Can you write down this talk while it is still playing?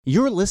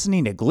You're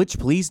listening to Glitch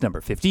Please number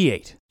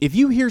 58. If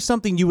you hear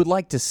something you would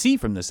like to see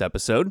from this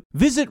episode,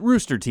 visit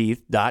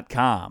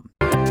roosterteeth.com.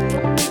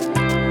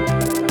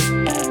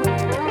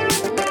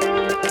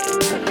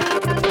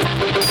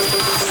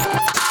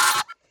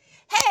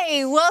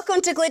 Hey,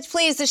 welcome to Glitch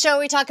Please, the show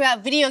where we talk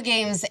about video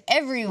games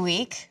every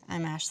week.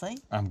 I'm Ashley.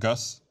 I'm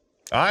Gus.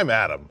 I'm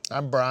Adam.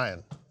 I'm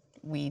Brian.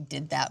 We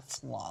did that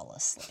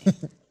flawlessly.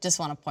 Just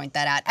want to point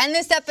that out. And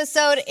this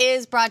episode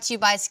is brought to you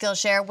by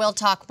Skillshare. We'll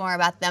talk more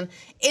about them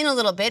in a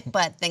little bit,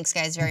 but thanks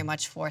guys very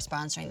much for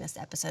sponsoring this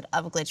episode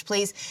of Glitch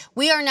Please.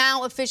 We are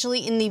now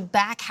officially in the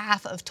back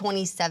half of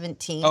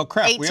 2017. Oh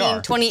crap, we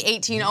are.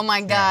 2018, oh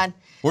my God.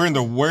 We're in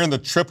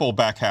the triple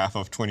back half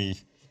of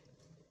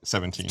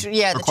 2017.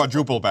 Yeah, or the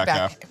quadruple back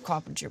half.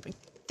 Quadruple.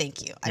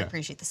 Thank you. I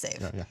appreciate the save.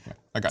 Yeah.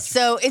 I got you.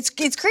 So it's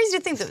crazy to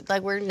think that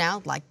like we're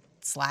now like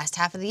it's last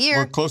half of the year.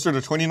 We're closer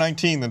to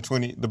 2019 than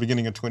the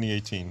beginning of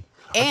 2018.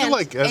 I feel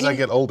like as I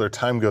get older,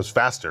 time goes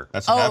faster.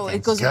 That's what happens.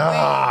 It goes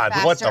God, way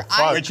faster. what the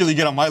fuck? Wait till you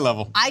get on my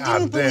level. I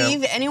didn't God damn.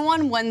 believe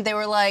anyone when they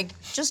were like,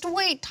 just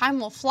wait, time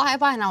will fly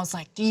by. And I was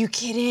like, are you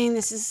kidding?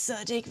 This is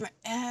taking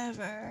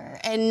forever.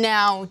 And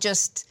now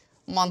just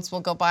months will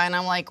go by and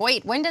I'm like,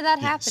 wait, when did that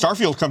happen?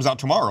 Starfield comes out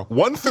tomorrow.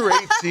 1 through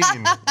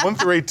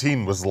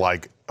 18 was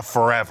like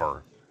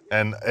forever.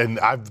 And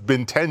I've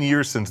been 10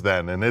 years since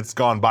then, and it's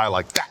gone by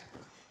like that.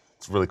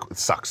 It's really cool. It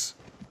sucks.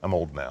 I'm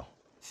old now.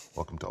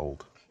 Welcome to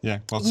old. Yeah.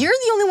 Well, You're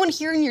the only one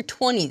here in your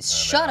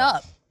 20s. Shut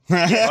up.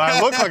 I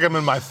look like I'm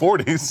in my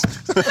 40s.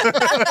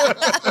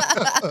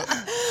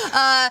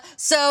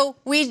 So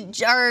we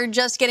are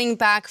just getting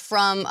back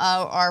from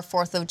our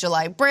 4th of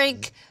July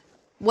break.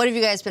 What have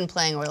you guys been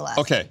playing over the last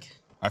okay. week?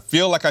 I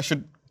feel like I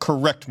should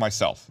correct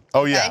myself.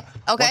 Oh yeah.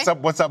 Okay.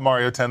 What's up,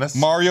 Mario Tennis?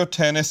 Mario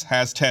Tennis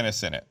has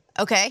tennis in it.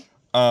 Okay.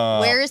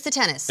 Where is the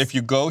tennis? If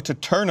you go to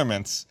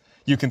tournaments,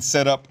 you can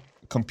set up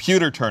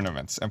computer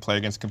tournaments and play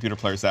against computer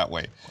players that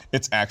way.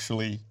 It's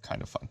actually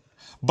kind of fun.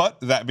 But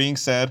that being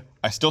said,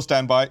 I still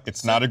stand by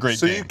it's not a great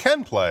game. So you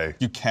can play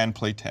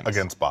tennis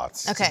against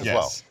bots Okay. as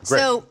well. Yes. Great.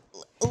 So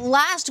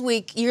last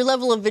week, your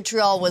level of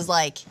vitriol was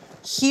like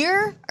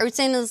here. Are we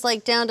saying it's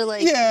like down to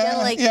like, here,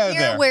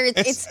 there. where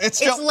it's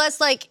still, less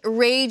like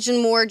rage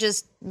and more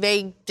just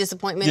vague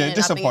disappointment? Yeah, and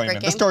not being a great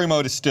disappointment. game? The story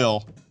mode is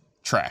still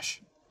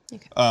trash.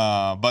 Okay.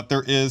 But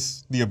there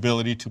is the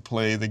ability to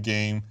play the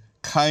game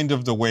kind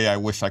of the way I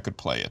wish I could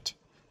play it,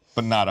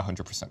 but not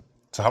 100%.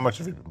 So how much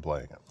have you been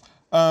playing it?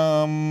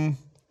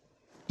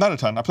 Not a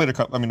ton. I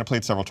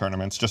played several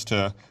tournaments just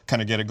to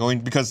kind of get it going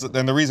because,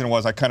 and the reason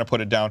was I kind of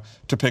put it down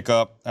to pick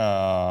up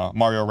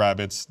Mario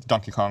Rabbids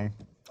Donkey Kong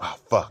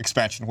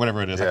expansion,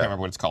 whatever it is. I can't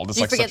remember what it's called. It's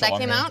Did you forget that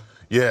came out?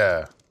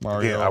 Yeah.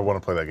 Mario. Yeah, I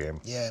want to play that game.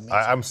 Yeah, me too.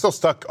 I'm still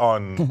stuck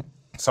on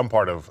some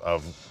part of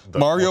the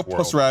Mario fourth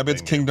plus world Rabbids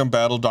thing. Kingdom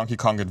Battle Donkey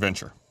Kong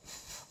Adventure.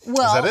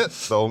 Well, Is that it?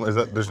 So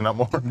there's not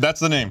more? That's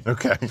the name.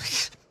 Okay.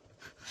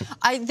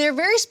 they're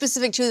very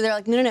specific too. They're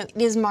like, no, it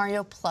is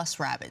Mario plus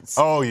Rabbids.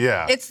 Oh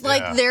yeah. It's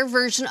like their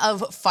version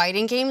of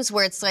fighting games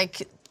where it's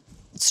like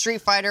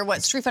Street Fighter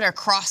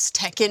Cross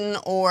Tekken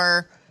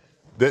or.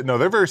 They're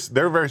very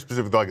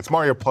specific. They're like it's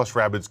Mario plus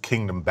Rabbids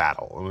Kingdom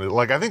Battle.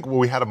 Like I think when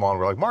we had them on,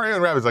 we're like Mario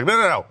and Rabbids. Like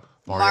no.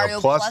 Mario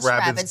plus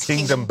Rabbids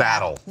Kingdom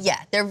Battle.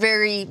 Yeah, they're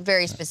very,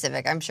 very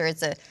specific. I'm sure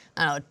it's a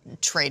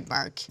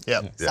trademark,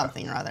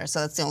 something or other.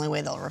 So that's the only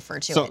way they'll refer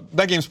to it. So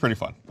that game's pretty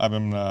fun. I've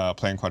been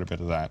playing quite a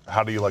bit of that.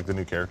 How do you like the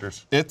new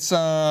characters? It's,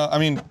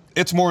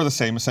 it's more of the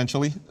same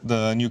essentially.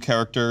 The new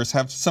characters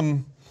have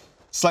some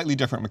slightly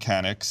different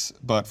mechanics,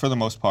 but for the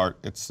most part,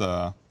 it's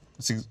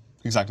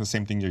exactly the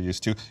same thing you're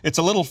used to. It's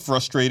a little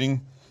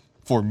frustrating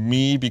for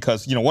me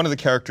because one of the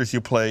characters you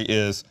play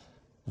is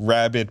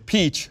Rabbid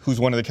Peach, who's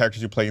one of the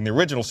characters you play in the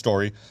original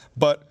story,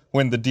 but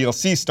when the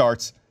DLC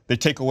starts, they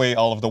take away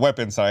all of the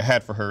weapons that I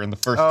had for her in the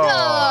first game.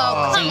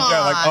 Oh, come on.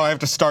 I have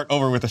to start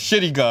over with a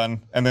shitty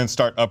gun and then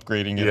start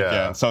upgrading it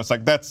again. So it's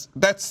like that's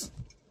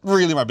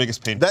really my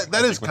biggest pain. That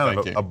is kind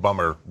of a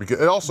bummer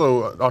because it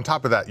also on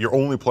top of that, you're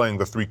only playing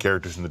the 3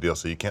 characters in the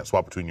DLC. You can't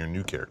swap between your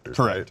new characters,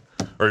 correct?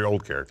 Right? Or your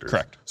old characters.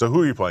 Correct. So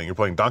who are you playing? You're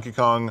playing Donkey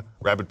Kong,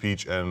 Rabbid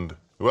Peach, and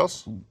who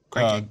else?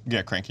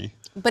 Cranky. Cranky.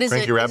 But is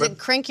Cranky it Rabbid?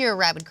 Cranky or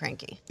Rabbid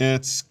Cranky?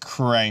 It's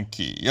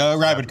Cranky.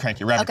 Rabbid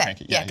Cranky. Rabbid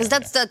Cranky. Yeah, because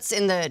that's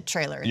in the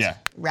trailer. It's Yeah.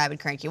 Rabbid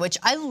Cranky, which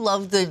I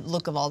love the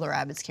look of all the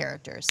Rabbids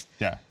characters.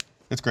 Yeah,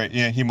 it's great.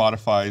 Yeah, he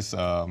modifies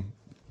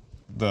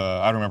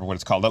I don't remember what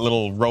it's called, that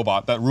little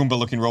robot, that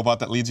Roomba-looking robot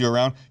that leads you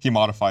around. He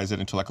modifies it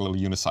into like a little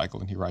unicycle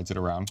and he rides it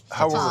around.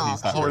 How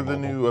are the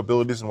new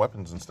abilities and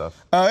weapons and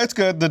stuff? It's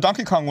good. The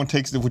Donkey Kong one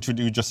takes, which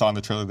you just saw in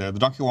the trailer there, the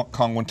Donkey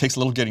Kong one takes a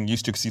little getting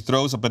used to because he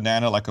throws a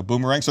banana like a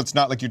boomerang, so it's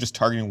not like you're just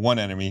targeting one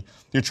enemy.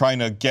 You're trying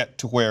to get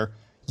to where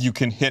you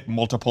can hit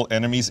multiple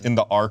enemies in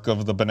the arc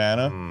of the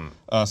banana,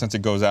 since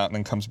it goes out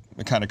and then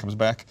it kind of comes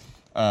back.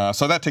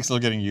 So that takes a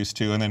little getting used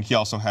to, and then he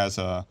also has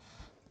a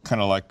kind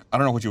of like, I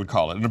don't know what you would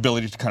call it, an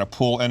ability to kind of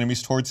pull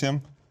enemies towards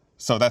him.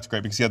 So that's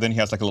great because then he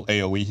has like a little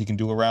AoE he can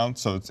do around.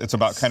 So it's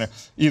about kind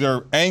of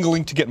either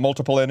angling to get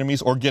multiple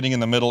enemies or getting in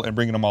the middle and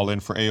bringing them all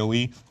in for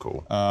AoE.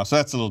 Cool. So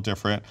that's a little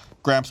different.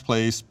 Gramps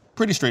plays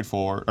pretty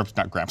straightforward. Or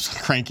not Gramps,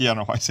 Cranky. I don't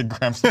know why I said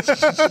Gramps.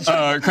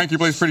 Cranky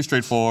plays pretty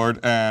straightforward,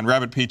 and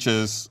Rabbit Peach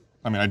is,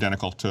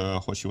 identical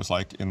to what she was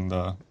like in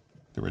the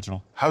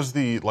original. How's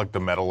the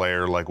meta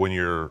layer like when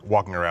you're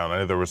walking around? I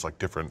know there was like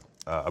different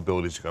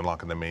abilities you can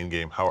unlock in the main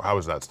game. How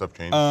has that stuff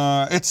changed?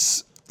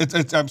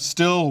 I'm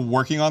still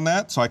working on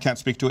that, so I can't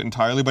speak to it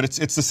entirely. But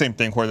it's the same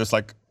thing where there's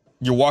like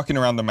you're walking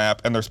around the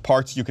map and there's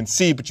parts you can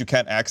see but you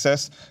can't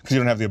access because you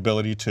don't have the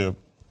ability to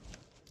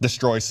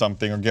destroy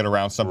something or get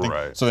around something.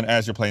 Right. So then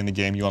as you're playing the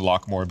game, you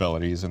unlock more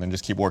abilities and then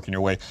just keep working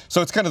your way.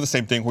 So it's kind of the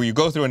same thing where you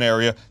go through an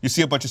area, you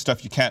see a bunch of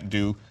stuff you can't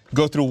do,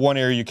 go through one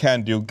area you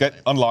can do,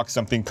 unlock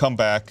something, come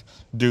back,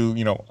 do,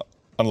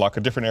 unlock a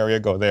different area,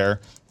 go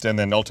there, and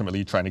then ultimately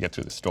you're trying to get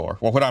to the store.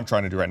 Well, what I'm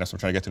trying to do right now is I'm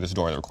trying to get to this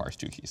door that requires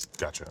 2 keys.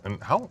 Gotcha.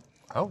 And how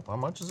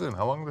much is it and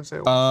how long do they say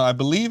it was? I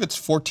believe it's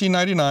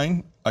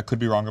 $14.99. I could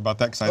be wrong about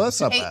that because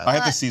that's not bad. I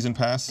have the season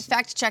pass.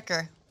 Fact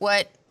checker,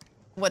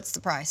 what's the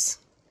price?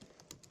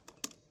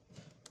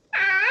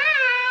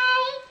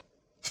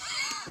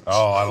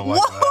 Oh, I don't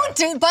like that.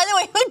 Dude, by the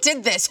way, who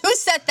did this? Who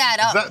set that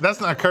up? That's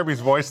not Kirby's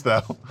voice,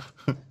 though.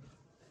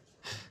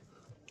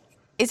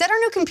 Is that our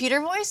new computer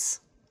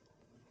voice?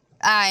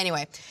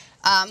 Anyway,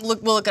 we'll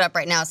look it up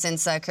right now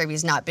since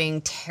Kirby's not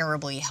being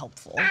terribly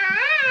helpful.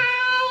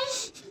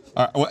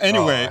 Well,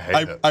 anyway,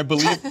 I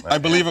believe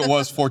it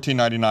was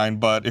 $14.99,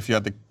 but if you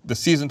had the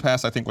season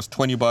pass, I think was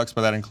 $20,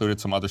 but that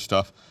included some other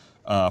stuff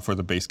for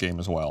the base game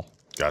as well.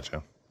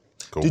 Gotcha.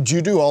 Cool. Did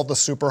you do all the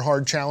super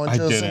hard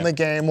challenges in the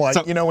game? Like,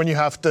 when you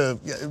have to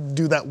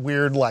do that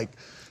weird,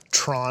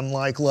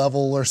 Tron-like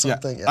level or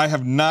something? Yeah, I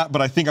have not,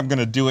 but I think I'm going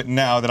to do it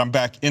now that I'm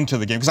back into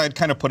the game, because I had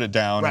kind of put it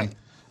down and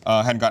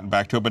hadn't gotten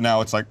back to it, but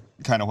now it's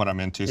kind of what I'm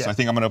into. Yeah. So I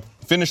think I'm going to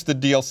finish the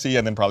DLC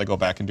and then probably go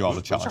back and do all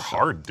the challenges. Those are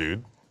hard,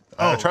 dude.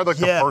 I tried the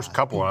first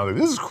couple, and I was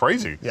like, this is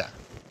crazy. Yeah.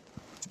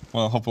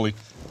 Well, hopefully.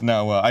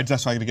 No, I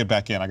just want to get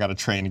back in. I got to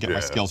train and get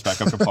my skills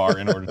back up to par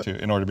in order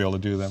to be able to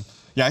do them.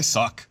 Yeah, I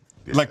suck.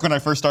 Yeah. Like when I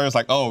first started, I was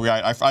like, oh,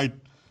 yeah,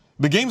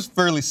 the game's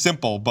fairly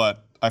simple,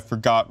 but I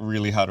forgot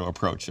really how to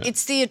approach it.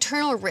 It's the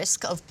eternal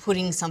risk of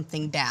putting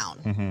something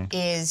down.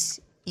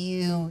 Is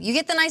you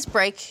get the nice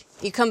break,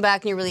 you come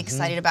back and you're really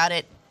excited about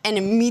it, and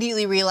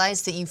immediately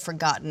realize that you've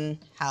forgotten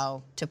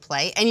how to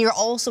play, and you're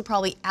also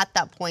probably at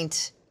that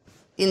point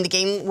in the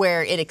game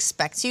where it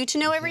expects you to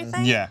know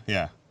everything.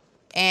 Yeah.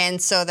 And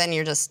so then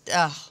you're just,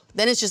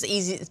 then it's just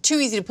too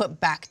easy to put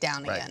back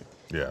down again.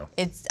 Yeah.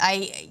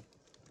 I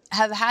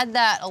have had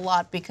that a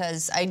lot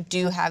because I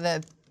do have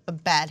a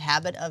bad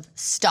habit of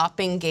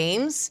stopping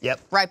games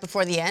right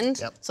before the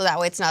end, so that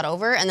way it's not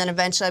over. And then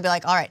eventually I'll be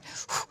like, all right,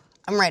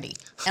 I'm ready.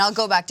 And I'll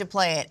go back to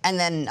play it, and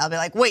then I'll be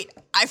like, wait,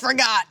 I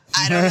forgot.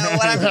 I don't know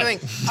what I'm doing.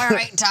 All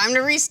right, time to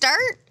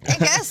restart, I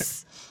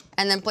guess.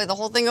 And then play the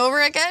whole thing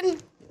over again.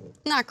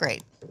 Not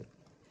great.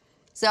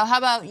 So how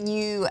about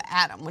you,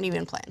 Adam? What have you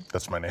been playing?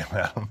 That's my name,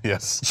 Adam.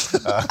 Yes.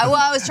 Well,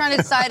 I was trying to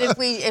decide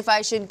if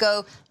I should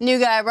go new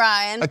guy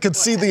Brian. I could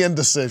see the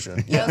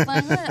indecision. Yeah.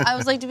 I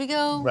was like, do we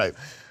go? Right.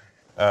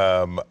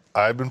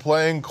 I've been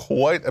playing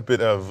quite a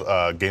bit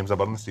of games I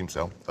bought on the Steam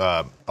sale.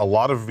 A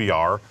lot of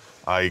VR.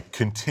 I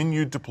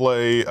continued to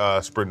play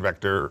Sprint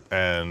Vector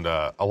and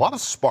a lot of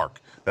Spark,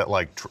 that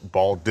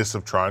ball Disc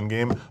of Tron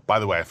game. By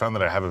the way, I found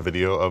that I have a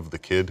video of the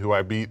kid who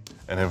I beat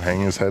and him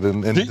hanging his head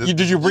in.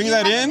 Did you bring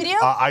that in?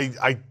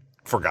 I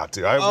forgot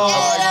to. I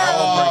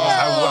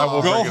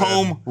will go bring it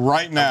home in.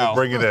 right now. I will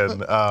bring it in.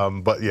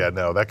 But yeah,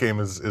 no, that game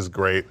is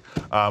great.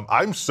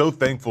 I'm so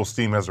thankful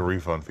Steam has a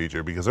refund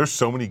feature because there's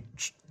so many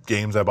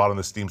games I bought on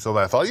the Steam sale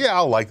that I thought, yeah,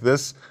 I'll like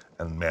this.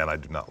 And man, I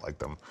do not like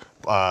them.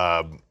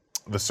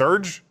 The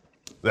Surge,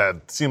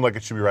 that seemed like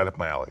it should be right up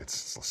my alley.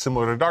 It's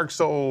similar to Dark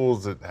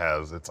Souls.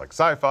 It's like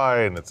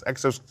sci-fi and it's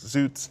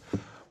exosuits,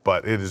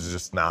 but it is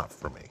just not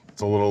for me.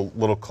 It's a little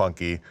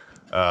clunky.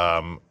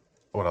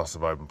 What else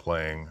have I been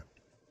playing?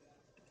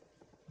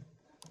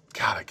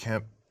 God, I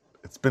can't.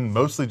 It's been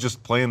mostly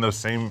just playing those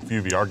same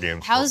few VR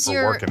games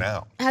for working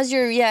out. How's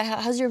your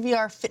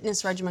VR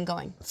fitness regimen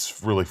going?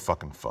 It's really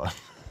fucking fun.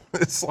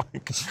 It's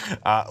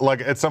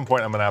like at some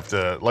point I'm gonna have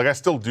to, I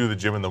still do the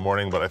gym in the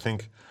morning, but I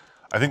think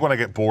when I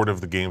get bored of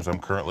the games I'm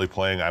currently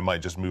playing, I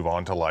might just move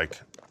on to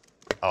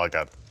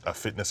a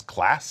fitness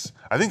class.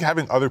 I think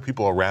having other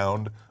people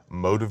around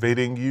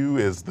motivating you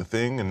is the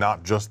thing, and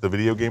not just the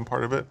video game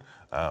part of it.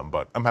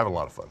 But I'm having a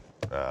lot of fun.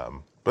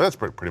 But that's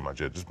pretty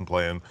much it. Just been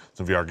playing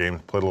some VR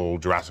games. Played a little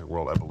Jurassic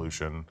World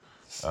Evolution.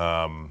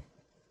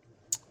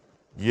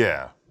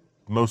 Yeah,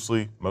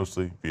 mostly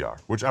VR,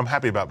 which I'm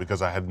happy about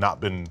because I had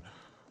not been.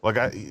 For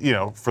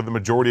the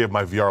majority of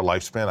my VR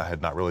lifespan, I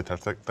had not really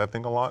touched that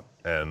thing a lot,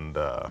 and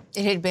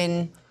it had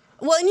been.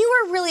 Well, and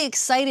you were really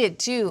excited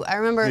too. I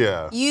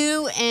remember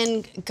you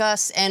and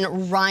Gus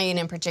and Ryan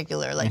in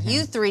particular.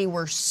 You three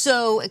were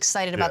so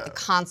excited about the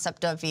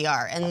concept of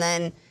VR, and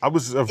then I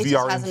was a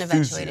VR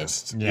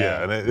enthusiast.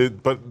 Yeah,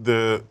 and but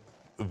the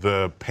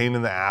pain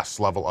in the ass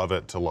level of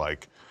it to I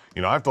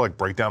have to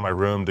break down my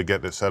room to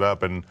get it set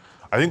up, and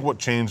I think what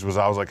changed was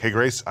I was like, hey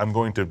Grace,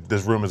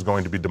 this room is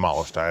going to be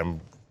demolished.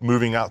 I'm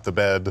moving out the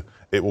bed.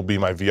 It will be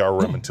my VR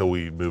room until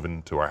we move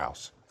into our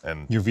house.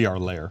 And your VR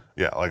lair.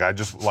 Yeah, like I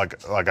just want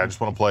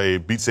to play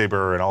Beat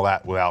Saber and all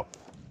that without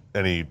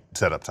any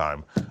setup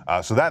time.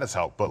 So that has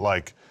helped. But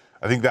like,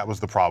 I think that was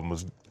the problem,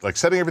 was like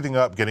setting everything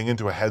up, getting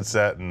into a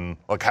headset, and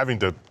like having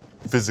to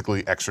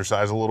physically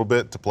exercise a little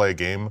bit to play a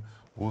game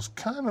was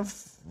kind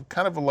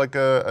of like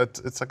a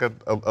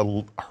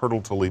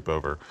hurdle to leap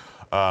over.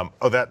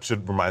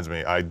 Reminds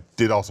me, I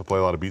did also play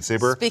a lot of Beat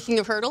Saber. Speaking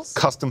of hurdles,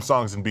 custom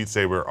songs in Beat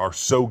Saber are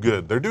so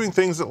good. They're doing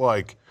things that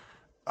like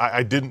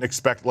I didn't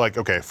expect. Like,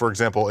 okay, for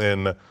example,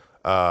 in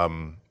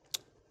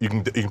you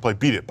can play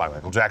Beat It by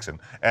Michael Jackson,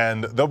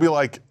 and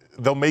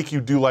they'll make you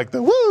do like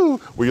the woo,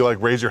 where you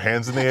like raise your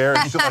hands in the air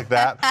and shit like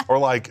that, or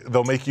like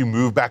they'll make you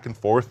move back and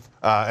forth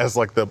as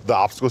like the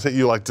obstacles hit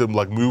you, like to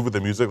like move with the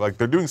music. Like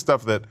they're doing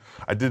stuff that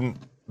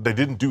they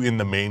didn't do in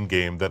the main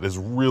game that is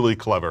really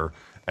clever.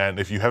 And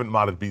if you haven't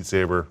modded Beat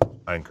Saber,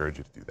 I encourage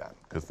you to do that,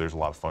 because there's a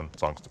lot of fun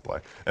songs to play.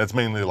 And it's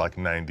mainly like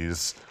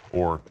 90s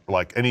or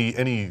like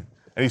any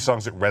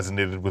songs that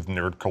resonated with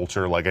nerd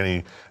culture, like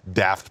any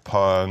Daft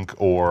Punk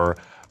or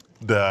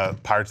the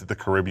Pirates of the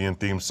Caribbean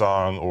theme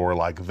song or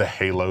like the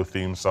Halo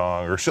theme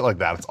song or shit like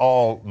that. It's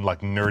all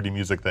like nerdy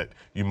music that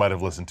you might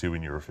have listened to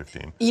when you were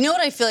 15. You know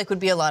what I feel like would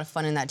be a lot of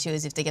fun in that too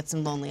is if they get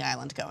some Lonely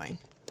Island going.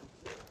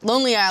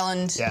 Lonely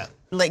Island,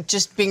 like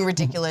just being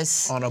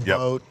ridiculous. On a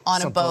boat.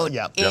 On a boat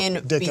in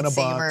Dick Beat in a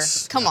Saber.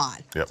 box. Come on.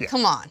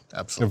 Come on.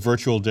 Absolutely. A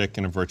virtual dick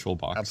in a virtual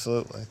box.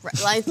 Absolutely.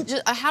 Right,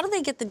 like, how do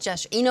they get the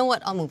gesture? You know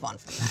what? I'll move on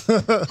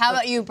from that. How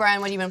about you, Brian?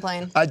 What have you been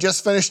playing? I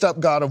just finished up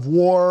God of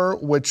War,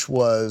 which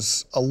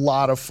was a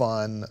lot of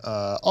fun.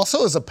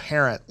 Also, as a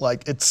parent,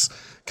 like it's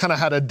kind of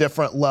had a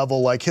different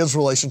level. Like his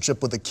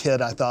relationship with the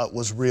kid, I thought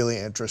was really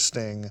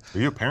interesting. Are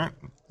you a parent?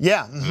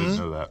 Yeah. I didn't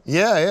know that.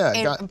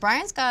 Yeah. And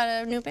Brian's got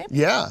a new baby.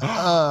 Yeah.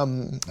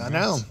 I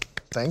know.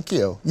 Thank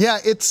you. Yeah,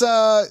 it's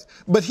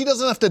but he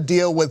doesn't have to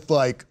deal with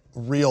like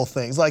real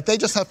things. Like they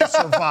just have to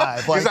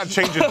survive. Like, he's not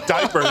changing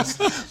diapers.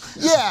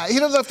 Yeah, he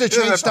doesn't have to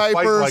change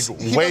diapers. Fight,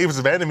 like waves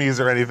of enemies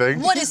or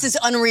anything. What is this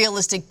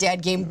unrealistic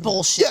dad game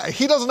bullshit? Yeah,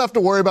 he doesn't have to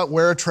worry about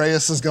where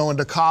Atreus is going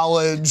to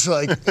college,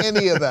 like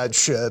any of that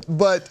shit.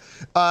 But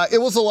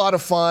it was a lot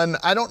of fun.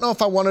 I don't know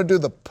if I want to do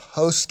the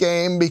post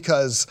game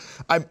because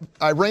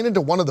I ran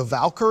into one of the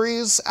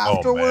Valkyries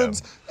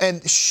afterwards,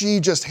 and she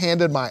just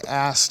handed my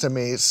ass to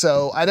me.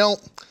 So I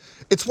don't.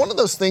 It's one of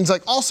those things,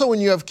 like also when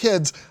you have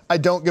kids, I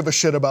don't give a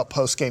shit about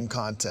post-game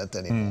content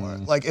anymore.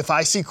 Like if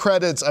I see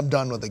credits, I'm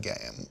done with the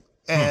game.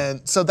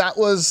 And so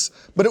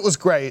but it was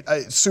great,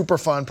 super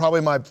fun, probably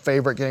my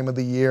favorite game of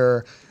the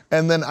year.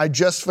 And then I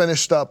just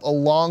finished up a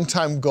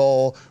long-time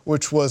goal,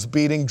 which was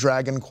beating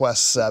Dragon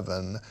Quest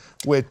VII,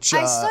 which...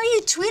 I saw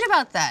you tweet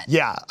about that.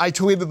 Yeah, I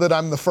tweeted that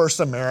I'm the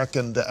first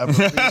American to ever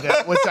beat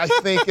it, which I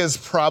think is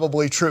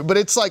probably true. But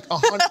it's like,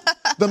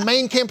 the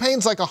main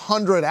campaign's like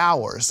 100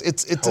 hours.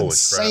 It's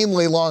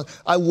insanely long.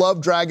 I love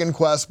Dragon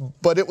Quest,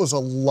 but it was a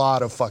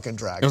lot of fucking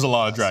Dragon Quest. It was a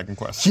lot of Dragon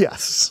Quest.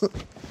 Yes.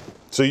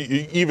 So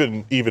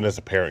even as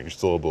a parent, you're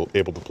still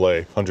able to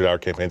play 100-hour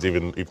campaigns,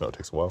 even though it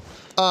takes a while?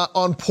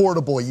 On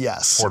portable,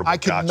 yes. Portable, I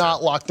could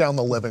not lock down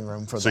the living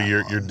room for that. So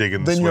you're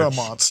digging the Then Switch? you're a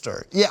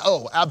monster. Yeah,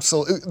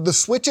 absolutely. The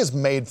Switch is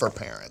made for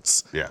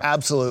parents. Yeah.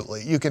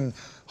 Absolutely. You can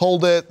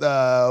hold it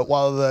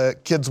while the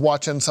kid's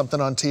watching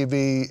something on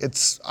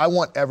TV. I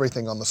want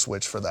everything on the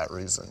Switch for that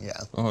reason, yeah.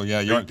 Oh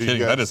yeah, you aren't kidding.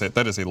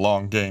 That is a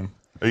long game.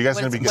 Are you guys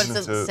going to be getting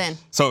What's the sin?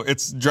 So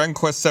it's Dragon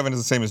Quest VII is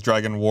the same as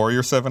Dragon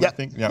Warrior 7, I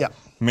think. Yeah.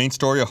 Main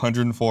story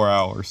 104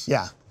 hours.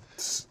 Yeah.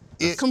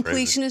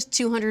 Completion is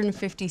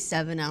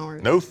 257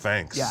 hours. No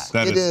thanks. Yeah,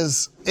 That it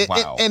is.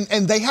 Wow.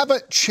 And they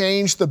haven't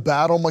changed the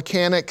battle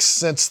mechanics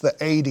since the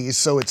 80s,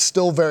 so it's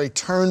still very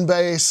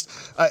turn-based.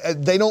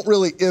 They don't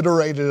really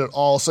iterate it at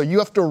all, so you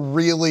have to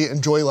really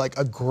enjoy like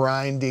a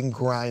grinding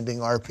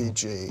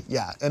RPG.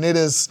 Yeah, and it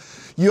is,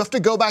 you have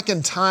to go back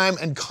in time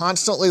and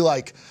constantly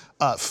like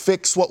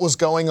fix what was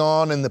going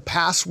on in the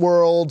past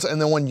worlds, and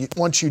then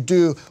once you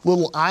do,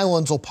 little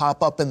islands will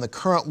pop up in the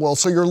current world.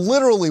 So you're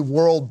literally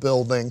world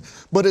building,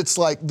 but it's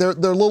like they're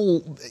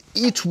little.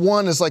 Each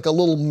one is like a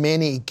little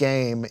mini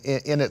game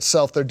in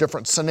itself. They're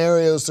different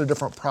scenarios, they're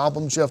different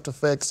problems you have to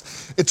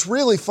fix. It's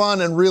really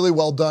fun and really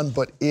well done,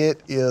 but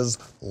it is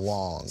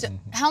long. So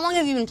how long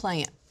have you been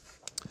playing it?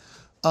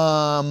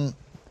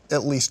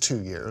 At least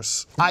 2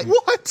 years.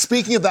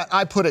 Speaking of that,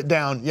 I put it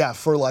down,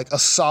 for like a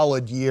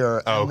solid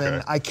year. And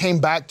then I came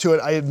back to it.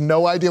 I had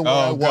no idea where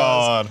I was.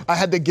 God. I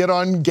had to get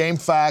on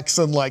GameFAQs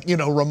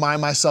and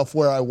remind myself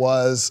where I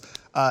was.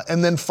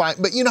 And then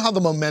but you know how the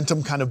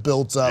momentum kind of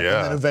builds up,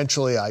 and then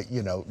eventually I,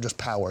 just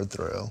powered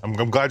through. I'm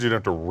glad you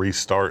didn't have to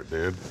restart,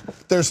 dude.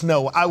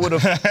 I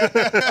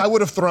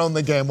would have thrown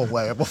the game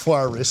away before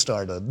I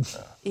restarted.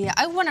 Yeah,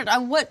 I wondered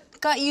what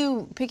got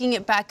you picking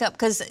it back up,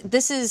 because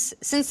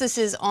since this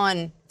is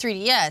on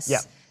 3DS. Yeah.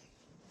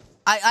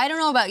 I don't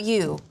know about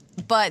you,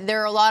 but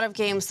there are a lot of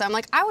games that I'm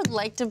like, I would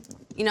like to,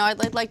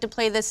 I'd like to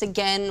play this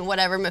again,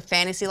 whatever,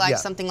 fantasy like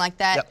something like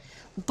that. Yep.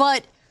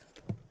 But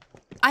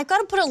I've got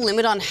to put a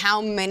limit on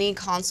how many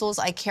consoles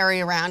I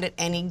carry around at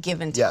any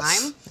given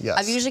time. Yes.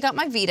 I've usually got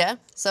my Vita,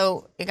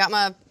 so I got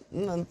my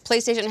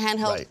PlayStation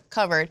handheld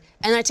covered,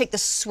 and I take the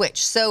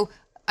Switch. So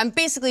I'm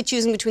basically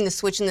choosing between the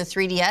Switch and the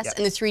 3DS,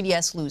 and the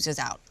 3DS loses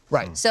out.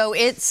 Right. So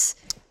it's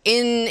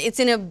in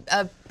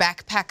a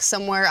backpack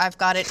somewhere. I've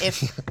got it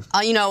if,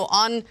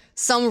 on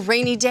some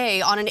rainy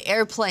day on an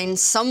airplane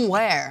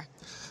somewhere,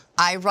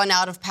 I run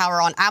out of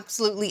power on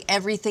absolutely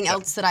everything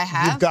else that I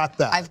have. You've got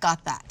that. I've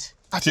got that.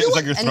 It's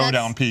like your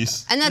throwdown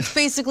piece. And that's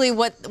basically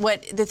what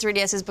the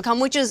 3DS has become,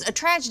 which is a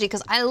tragedy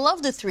because I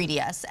love the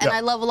 3DS and I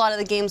love a lot of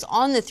the games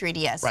on the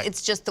 3DS. Right.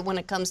 It's just that when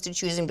it comes to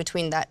choosing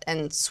between that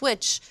and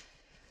Switch,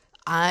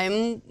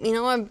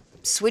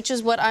 Switch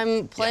is what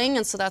I'm playing,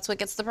 and so that's what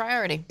gets the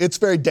priority. It's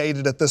very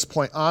dated at this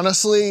point.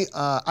 Honestly,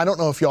 I don't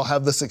know if y'all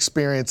have this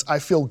experience. I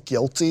feel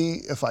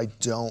guilty if I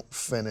don't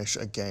finish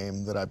a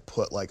game that I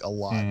put like a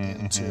lot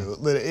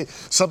into.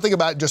 Something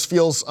about it just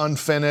feels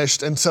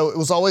unfinished, and so it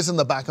was always in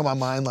the back of my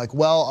mind, like,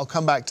 well, I'll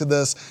come back to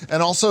this.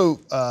 And also,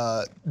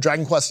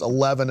 Dragon Quest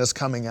XI is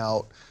coming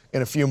out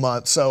in a few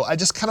months, so I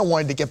just kind of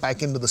wanted to get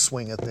back into the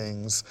swing of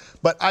things.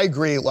 But I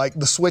agree, like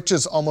the Switch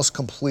has almost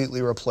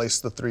completely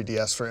replaced the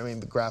 3DS for. I mean,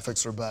 the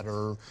graphics are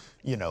better.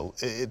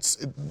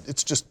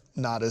 It's just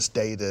not as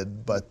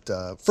dated. But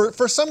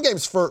for some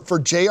games, for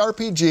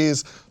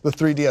JRPGs, the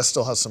 3DS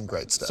still has some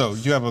great stuff. So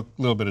you have a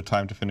little bit of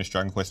time to finish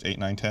Dragon Quest 8,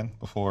 9, 10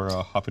 before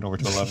hopping over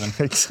to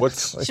 11.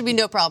 Should be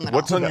no problem at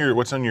all.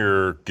 What's on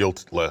your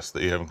guilt list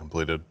that you haven't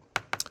completed?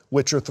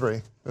 Witcher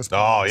 3.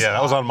 Oh, yeah,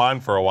 that was on mine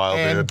for a while,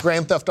 and dude.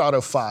 Grand Theft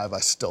Auto 5, I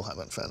still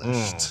haven't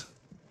finished.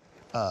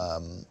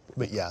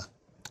 But yeah.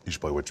 You should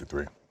play Witcher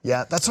 3.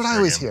 Yeah, that's what I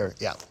always hear.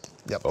 Yeah.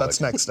 Yep,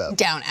 that's next up.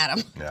 Down,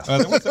 Adam. Yeah.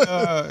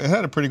 It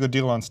had a pretty good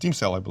deal on Steam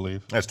sale, I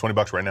believe. It's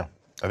 $20 right now.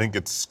 I think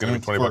it's going to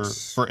be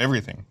 $20 for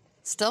everything.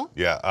 Still?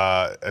 Yeah,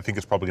 I think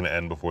it's probably going to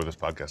end before this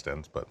podcast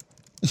ends, but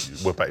you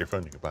whip out your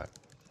phone, you can buy it.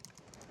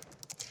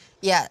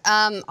 Yeah,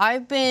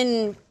 I've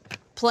been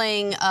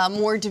playing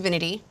more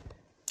Divinity.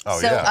 Oh,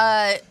 so,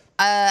 yeah.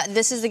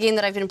 This is the game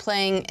that I've been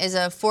playing as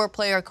a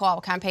 4-player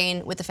co-op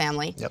campaign with the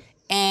family. Yep.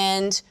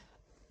 And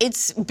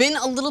it's been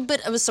a little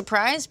bit of a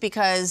surprise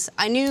because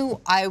I knew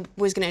I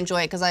was going to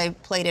enjoy it because I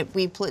played it.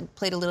 We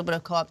played a little bit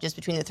of co-op just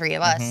between the three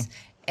of us.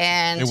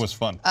 And it was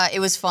fun. It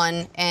was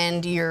fun,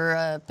 and you're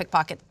a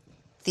pickpocket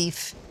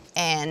thief.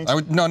 And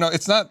No,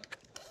 it's not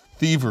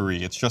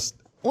thievery. It's just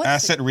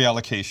asset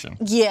reallocation.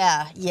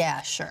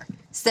 Yeah, sure.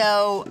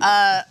 So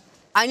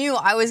I knew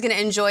I was going to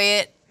enjoy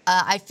it.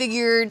 I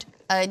figured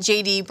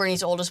JD,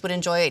 Bernie's oldest, would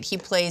enjoy it. He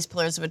plays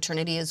Pillars of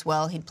Eternity as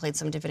well. He'd played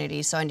some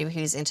Divinity, so I knew he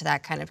was into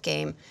that kind of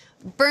game.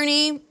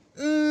 Bernie,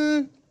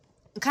 kind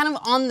of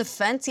on the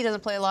fence. He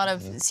doesn't play a lot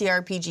of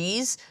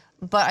CRPGs,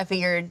 but I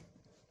figured,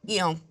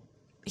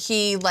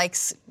 he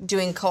likes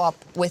doing co-op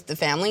with the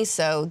family,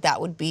 so that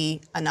would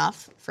be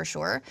enough for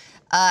sure.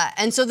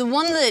 And so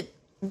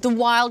the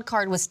wild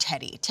card was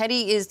Teddy.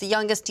 Teddy is the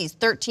youngest. He's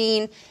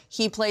 13.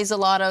 He plays a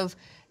lot of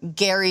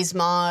Gary's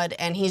Mod,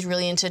 and he's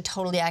really into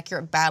Totally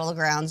Accurate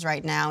Battlegrounds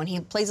right now, and he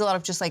plays a lot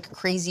of just like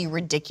crazy,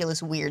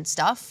 ridiculous, weird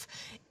stuff.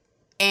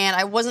 And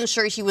I wasn't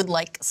sure he would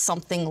like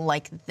something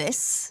like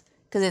this,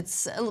 because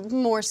it's a little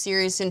more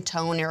serious in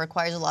tone. It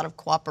requires a lot of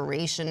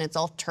cooperation. It's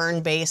all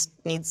turn-based,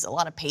 needs a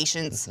lot of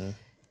patience.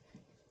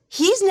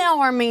 He's now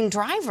our main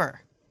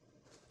driver.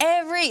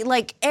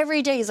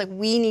 Every day he's like,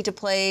 we need to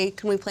play,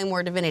 can we play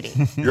more Divinity?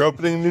 You're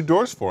opening new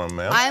doors for him,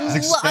 man. He's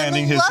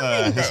expanding his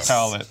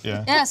palette,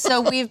 yeah. Yeah, so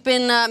we've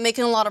been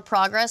making a lot of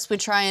progress. We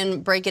try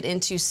and break it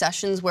into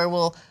sessions where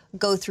we'll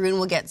go through and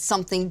we'll get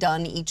something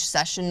done each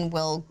session.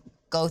 We'll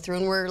go through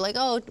and we're like,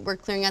 we're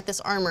clearing out this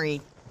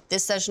armory.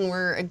 This session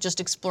we're just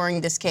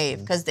exploring this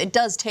cave, because it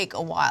does take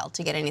a while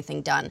to get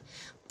anything done.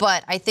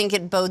 But I think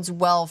it bodes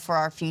well for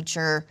our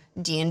future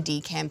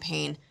D&D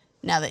campaign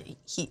now that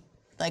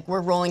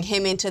we're rolling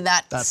him into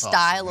that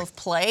style of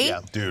play.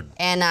 Yeah, dude.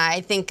 And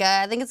I think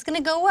it's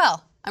gonna go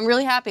well. I'm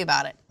really happy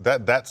about it.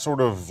 That sort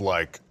of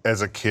like,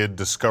 as a kid,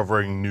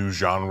 discovering new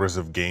genres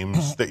of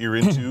games that you're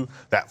into,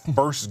 that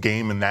first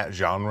game in that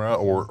genre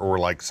or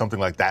like something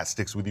like that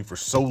sticks with you for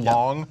so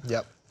long.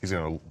 Yep. He's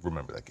gonna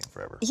remember that game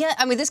forever. Yeah,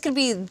 I mean, it's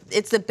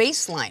the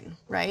baseline,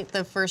 right?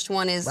 The first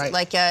one is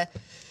like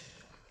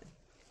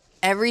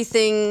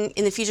everything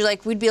in the future,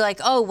 like we'd be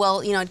like,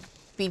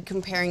 be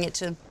comparing it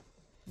to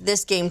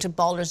this game to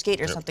Baldur's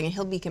Gate or something, and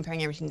he'll be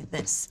comparing everything to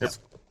this. It's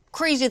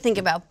crazy to think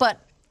about, but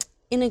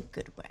in a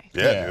good way.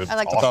 Yeah, dude. I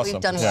like to think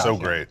we've done well. So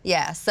great.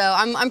 Yeah, so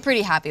I'm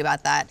pretty happy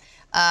about that.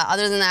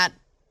 Other than that,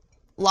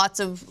 lots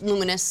of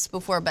Luminous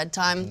before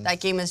bedtime.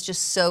 That game is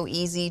just so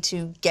easy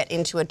to get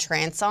into a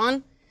trance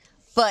on,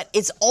 but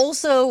it's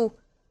also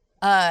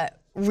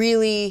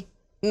really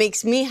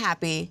makes me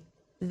happy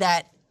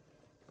that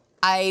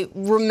I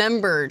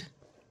remembered,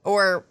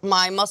 or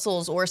my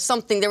muscles or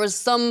something, there was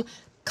some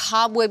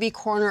cobwebby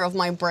corner of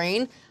my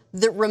brain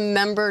that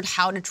remembered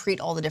how to treat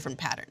all the different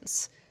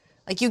patterns.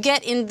 Like you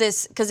get in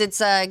this, because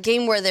it's a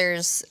game where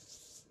there's,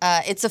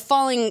 it's a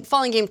falling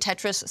game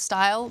Tetris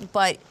style,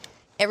 but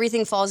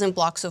everything falls in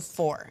blocks of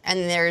 4.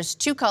 And there's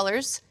 2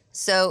 colors,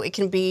 so it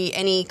can be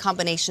any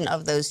combination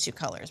of those 2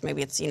 colors.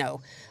 Maybe it's,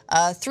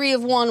 3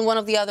 of one, 1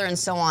 of the other, and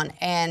so on.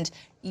 And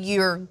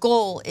your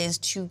goal is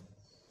to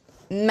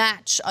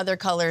match other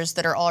colors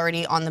that are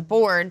already on the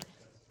board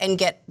and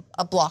get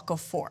a block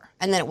of 4,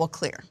 and then it will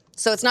clear.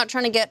 So it's not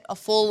trying to get a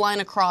full line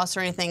across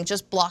or anything,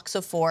 just blocks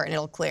of 4 and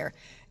it'll clear.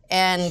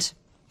 And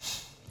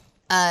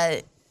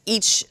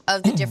each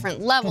of the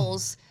different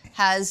levels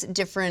has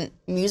different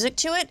music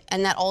to it,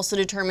 and that also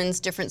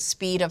determines different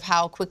speed of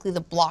how quickly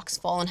the blocks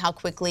fall and how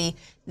quickly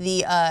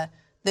the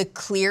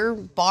clear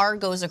bar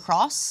goes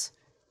across.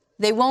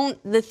 They won't.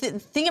 The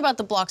thing about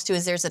the blocks too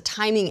is there's a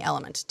timing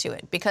element to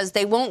it, because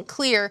they won't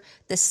clear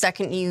the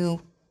second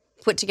you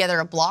put together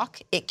a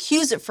block. It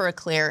cues it for a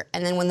clear,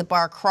 and then when the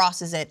bar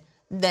crosses it,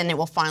 then it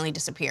will finally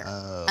disappear.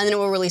 And then it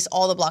will release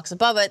all the blocks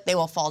above it. They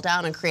will fall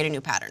down and create a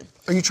new pattern.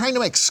 Are you trying to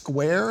make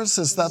squares?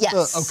 Is that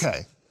Yes.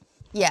 okay?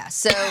 Yeah,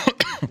 so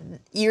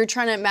you're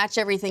trying to match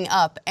everything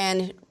up,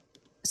 and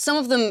some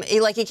of them,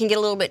 it can get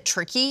a little bit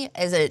tricky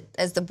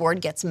as the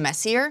board gets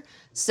messier.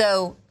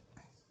 So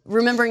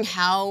remembering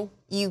how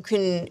you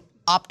can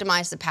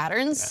optimize the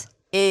patterns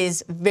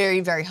is very,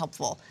 very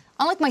helpful.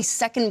 On like my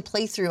second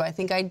playthrough, I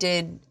think I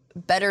did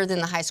better than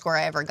the high score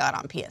I ever got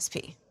on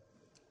PSP.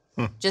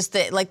 Just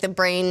the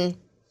brain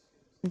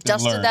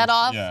dusted that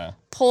off,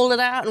 pulled it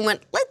out, and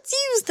went, let's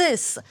use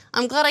this.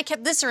 I'm glad I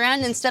kept this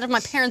around instead of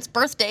my parents'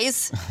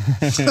 birthdays.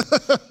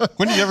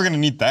 When are you ever going to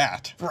need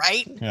that?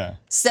 Right? Yeah.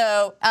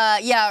 So,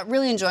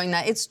 really enjoying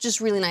that. It's just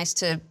really nice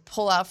to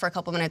pull out for a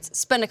couple minutes,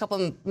 spend a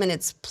couple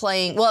minutes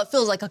playing. Well, it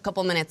feels like a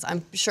couple minutes.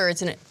 I'm sure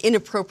it's an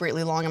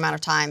inappropriately long amount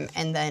of time,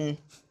 and then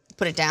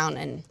put it down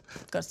and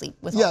go to sleep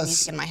with all the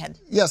music in my head.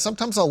 Yeah,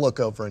 sometimes I'll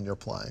look over and you're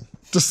playing,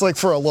 just like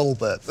for a little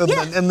bit,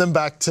 and then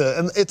back to,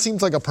 and it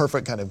seems like a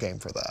perfect kind of game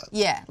for that.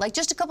 Yeah, like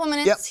just a couple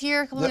minutes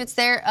here, a couple minutes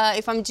there.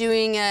 If I'm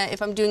doing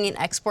an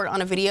export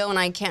on a video and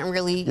I can't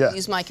really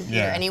use my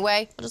computer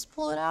anyway, I'll just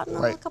pull it out in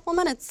a couple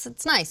minutes.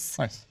 It's nice.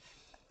 Nice.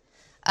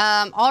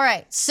 All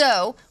right,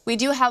 so we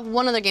do have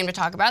one other game to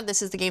talk about.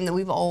 This is the game that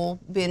we've all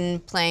been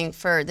playing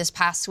for this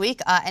past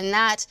week, and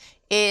that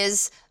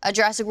is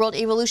Jurassic World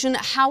Evolution.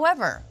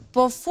 However,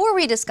 before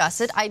we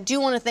discuss it, I do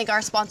want to thank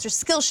our sponsor,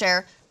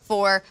 Skillshare,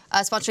 for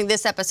sponsoring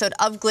this episode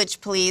of Glitch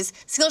Please.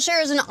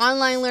 Skillshare is an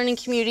online learning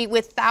community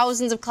with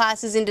thousands of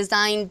classes in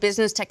design,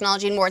 business,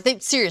 technology, and more.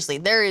 Seriously,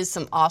 there is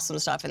some awesome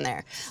stuff in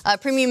there.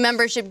 Premium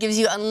membership gives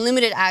you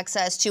unlimited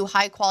access to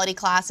high-quality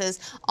classes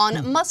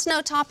on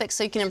must-know topics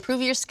so you can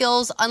improve your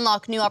skills,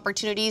 unlock new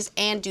opportunities,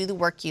 and do the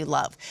work you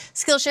love.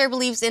 Skillshare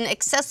believes in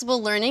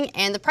accessible learning,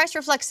 and the price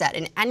reflects that.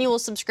 An annual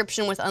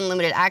subscription with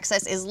unlimited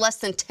access is less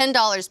than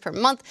 $10 per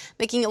month,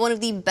 making it one of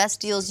the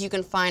best deals you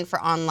can find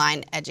for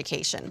online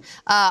education.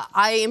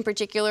 In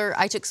particular,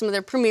 I took some of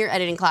their Premiere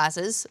editing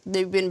classes.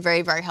 They've been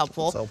very, very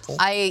helpful. That's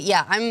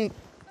helpful.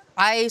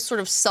 I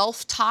sort of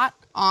self-taught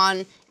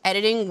on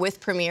editing with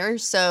Premiere,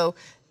 so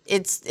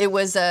it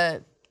was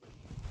a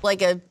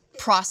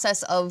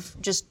process of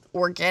just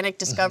organic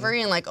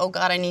discovery and like, oh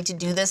God, I need to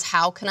do this.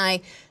 How can I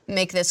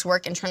make this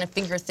work? And trying to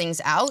figure things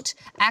out.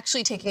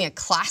 Actually taking a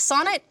class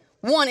on it,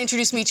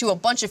 introduced me to a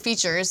bunch of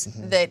features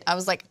that I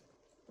was like,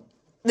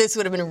 this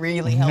would have been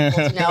really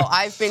helpful to know.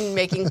 I've been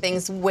making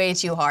things way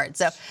too hard.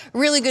 So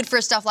really good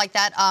for stuff like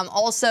that.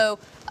 Also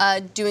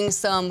doing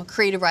some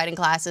creative writing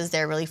classes.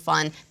 They're really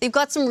fun. They've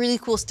got some really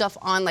cool stuff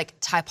on like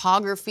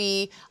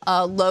typography,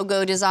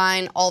 logo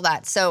design, all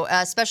that. So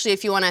especially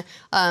if you want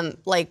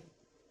to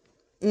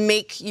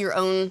make your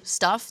own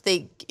stuff.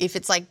 If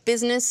it's like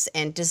business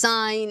and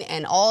design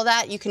and all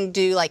that, you can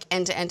do like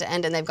end to end to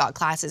end, and they've got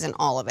classes in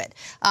all of it.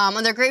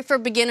 And they're great for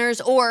beginners,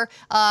 or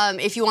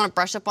if you want to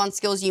brush up on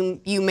skills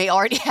you may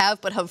already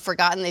have but have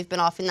forgotten. They've been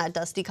off in that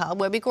dusty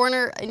cobwebby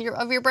corner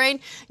of your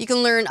brain. You can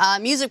learn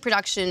music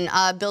production,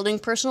 building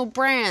personal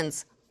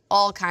brands,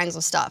 all kinds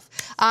of stuff.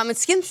 And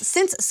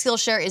since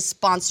Skillshare is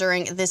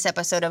sponsoring this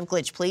episode of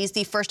Glitch Please,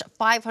 the first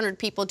 500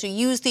 people to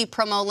use the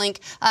promo link,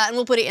 and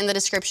we'll put it in the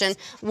description,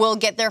 will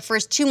get their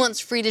first 2 months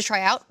free to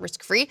try out,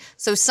 risk-free.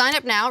 So sign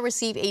up now,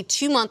 receive a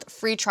 2-month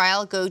free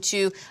trial. Go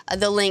to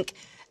the link.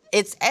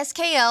 It's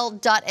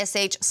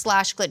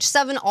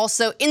skl.sh/glitch7,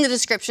 also in the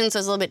description, so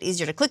it's a little bit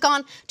easier to click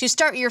on to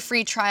start your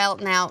free trial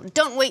now.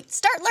 Don't wait,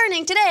 start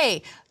learning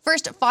today.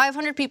 First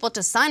 500 people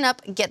to sign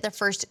up get their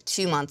first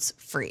 2 months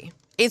free.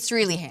 It's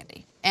really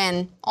handy.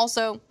 And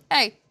also,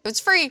 hey, if it's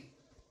free,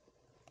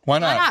 why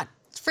not? Why not?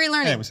 It's free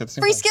learning. Yeah, we said the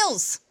same free thing.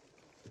 skills.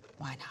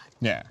 Why not?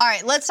 Yeah. All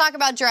right, let's talk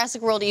about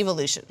Jurassic World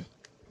Evolution.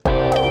 That's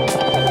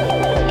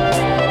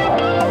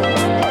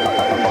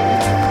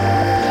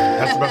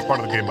the best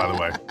part of the game, by the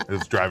way,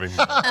 is driving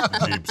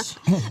Jeeps.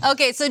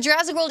 Okay, so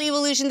Jurassic World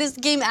Evolution, this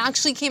game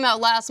actually came out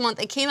last month.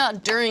 It came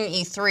out during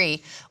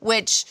E3,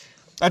 which...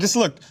 I just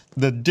looked.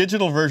 The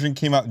digital version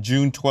came out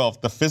June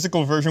 12th. The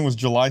physical version was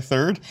July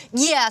 3rd.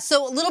 Yeah,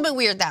 so a little bit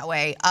weird that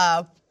way.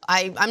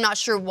 I'm not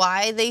sure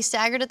why they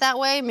staggered it that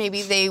way.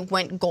 Maybe they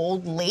went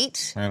gold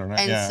late. I don't know.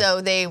 And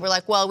so they were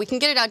like, well, we can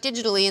get it out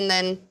digitally and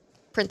then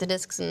print the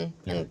discs and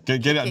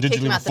get it out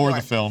digitally before the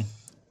film.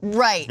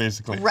 Right.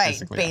 Basically.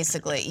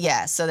 Basically,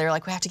 yeah. So they're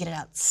like, we have to get it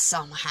out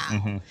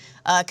somehow.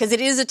 Because it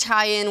is a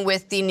tie-in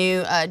with the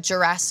new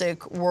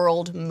Jurassic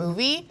World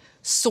movie,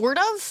 sort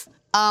of.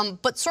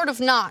 but sort of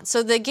not.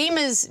 So the game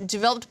is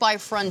developed by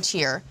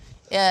Frontier,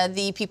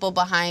 the people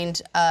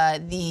behind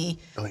the...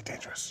 Elite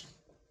Dangerous.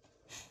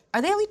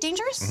 Are they Elite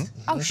Dangerous?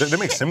 Oh, They shit.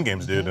 make sim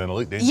games, dude, and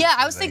Elite Dangerous. Yeah,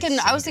 I was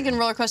thinking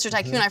Roller Coaster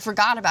Tycoon. I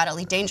forgot about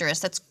Elite Dangerous.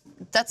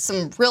 That's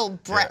some real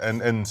breadth.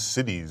 And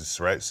Cities,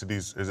 right?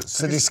 Cities, is it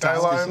City Cities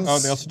Skylines? Oh,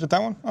 they also did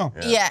that one? Oh.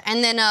 Yeah,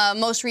 and then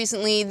most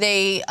recently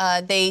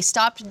they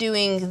stopped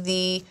doing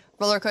the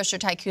Roller Coaster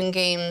Tycoon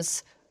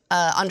games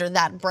under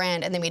that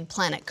brand, and they made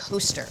Planet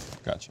Coaster.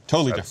 Gotcha.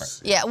 Totally different.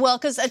 Yeah, well,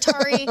 because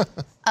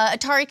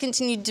Atari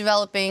continued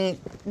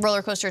developing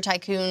Roller Coaster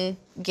Tycoon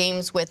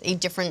games with a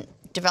different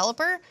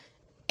developer,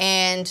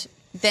 and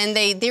then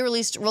they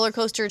released Roller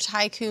Coaster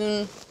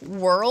Tycoon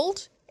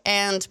World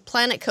and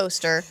Planet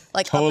Coaster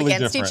Totally up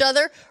against each different.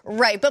 other.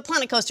 Right, but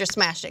Planet Coaster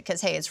smashed it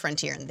because, hey, it's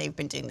Frontier, and they've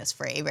been doing this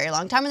for a very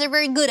long time, and they're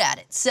very good at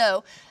it.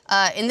 So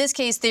in this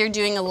case, they're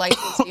doing a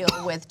license deal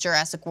with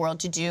Jurassic World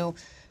to do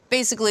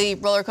basically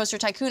Roller Coaster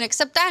Tycoon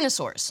except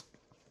dinosaurs,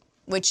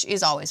 which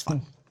is always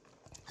fun.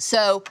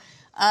 So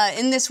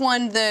in this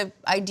one, the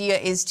idea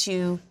is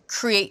to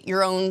create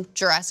your own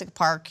Jurassic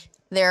Park.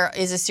 There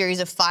is a series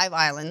of 5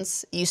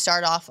 islands. You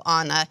start off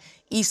on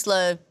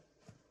Isla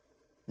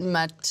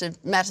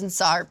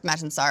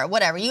Matansar,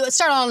 whatever. You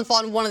start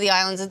on one of the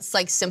islands. It's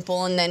like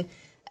simple, and then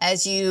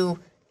as you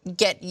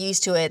get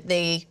used to it,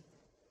 they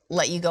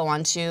let you go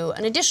onto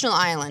an additional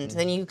island.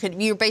 Then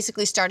you're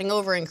basically starting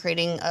over and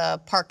creating a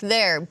park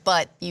there,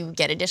 but you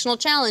get additional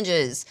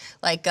challenges,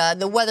 like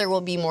the weather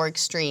will be more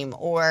extreme,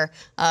 or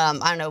I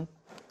don't know,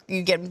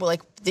 you get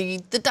like the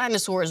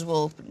dinosaurs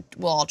will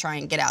all try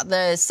and get out.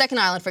 The second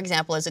island, for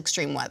example, is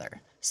extreme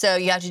weather. So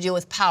you have to deal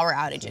with power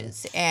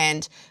outages,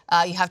 and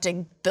you have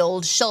to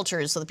build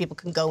shelters so that people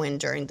can go in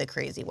during the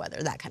crazy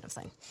weather, that kind of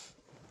thing.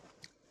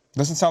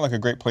 Doesn't sound like a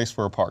great place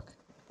for a park.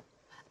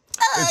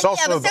 It's Yeah,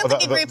 also but it sounds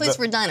like a great place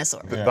for a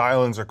dinosaur. The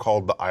islands are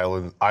called the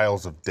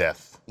Isles of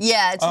Death.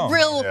 Yeah, it's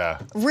Yeah.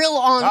 real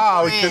on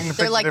Oh, we brand. couldn't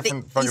They're pick like the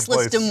different fucking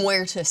Islas de place.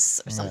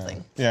 Muertos or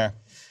something. Yeah.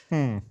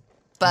 But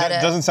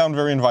That doesn't sound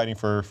very inviting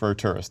for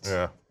tourists.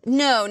 Yeah.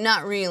 no,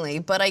 not really.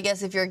 But I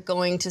guess if you're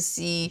going to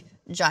see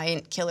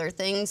giant killer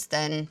things,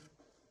 then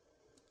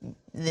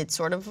it's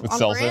sort of on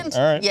sells it. brand.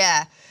 All right.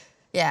 Yeah,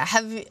 yeah.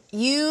 How do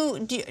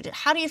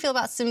you feel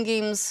about sim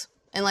games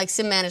and like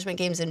sim management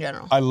games in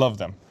general? I love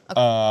them.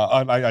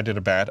 I did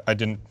a bad. I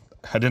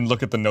didn't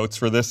look at the notes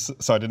for this,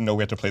 so I didn't know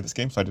we had to play this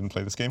game, so I didn't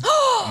play this game.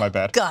 My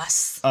bad.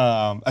 Gus. So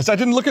I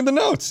didn't look at the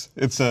notes.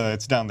 It's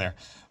down there.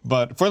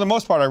 But for the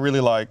most part, I really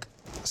like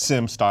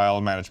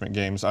sim-style management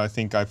games. I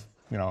think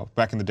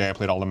back in the day, I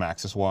played all the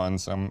Maxis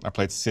ones. I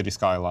played City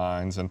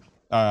Skylines, and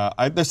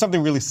there's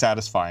something really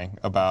satisfying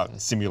about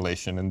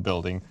simulation and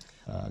building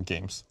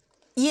games.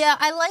 Yeah,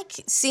 I like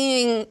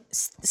seeing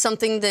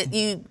something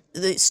that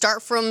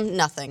start from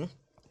nothing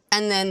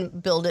and then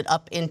build it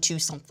up into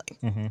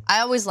something.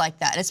 I always like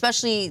that,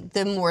 especially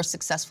the more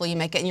successful you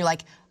make it, and you're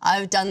like,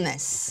 I've done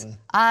this.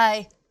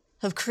 I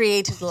have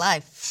created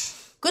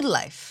life, good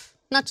life,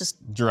 not just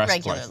Jurassic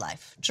regular life.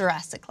 life,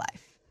 Jurassic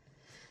life.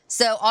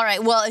 So, all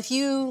right, well, if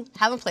you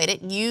haven't played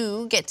it,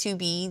 you get to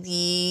be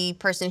the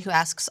person who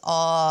asks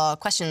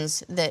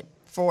questions that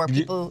for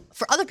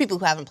other people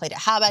who haven't played it.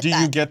 How about Do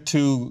that? you get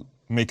to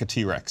make a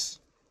T-Rex?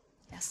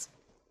 Yes.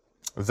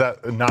 Is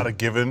that not a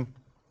given?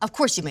 Of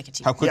course you make a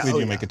team. How quickly Yeah, do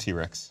you yeah. make a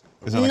T-Rex?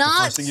 Is it like the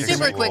Not first thing you can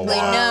super make? quickly,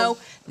 Wow. no.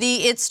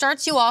 It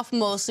starts you off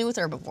mostly with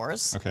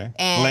herbivores. Okay.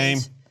 And, Lame.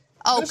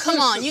 Oh,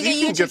 come on. You can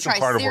get get some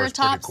carnivores pretty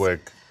Triceratops.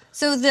 quick.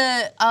 So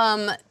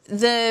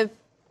the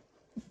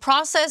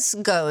process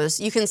goes,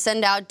 you can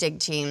send out dig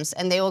teams,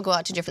 and they will go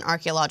out to different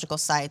archaeological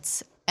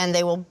sites, and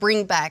they will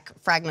bring back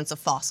fragments of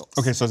fossils.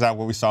 Okay, so is that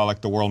what we saw,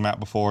 like the world map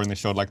before, and they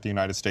showed like the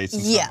United States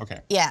and Yeah. stuff?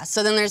 Okay. Yeah.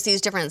 So then there's these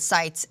different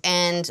sites,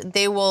 and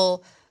they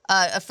will.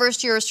 At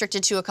first, you're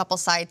restricted to a couple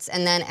sites,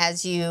 and then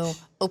as you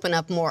open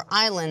up more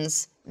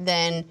islands,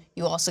 then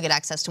you also get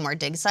access to more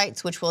dig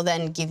sites, which will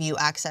then give you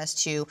access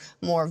to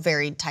more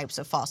varied types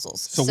of fossils.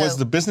 So was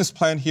the business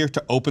plan here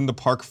to open the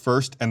park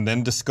first and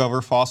then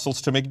discover fossils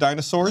to make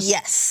dinosaurs?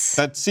 Yes.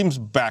 That seems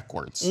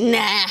backwards.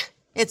 Nah,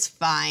 it's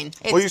fine.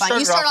 It's Well, you fine.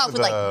 You started start off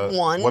with like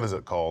one. What is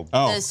it called?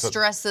 Oh. The so-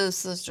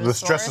 Stressasaurus. The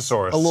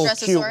Stressasaurus. A little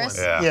cute one.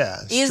 Stressasaurus?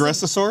 Yeah. He's-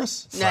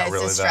 Stressasaurus? No, it's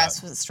really a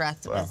stress.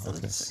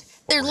 okay.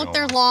 They're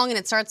long, and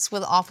it starts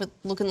off with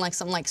looking like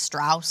something like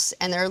Strauss,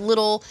 and they're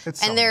little,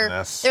 It's and they're something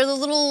else. the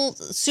little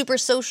super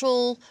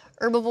social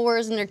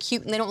herbivores, and they're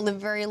cute, and they don't live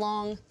very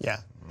long.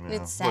 Yeah.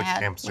 It's Like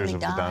sad hamsters when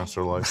of they the die.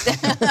 dinosaur life.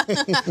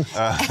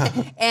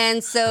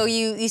 And so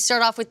you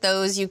start off with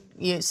those.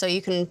 So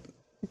you can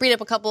breed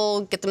up a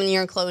couple, get them in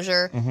your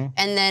enclosure,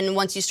 and then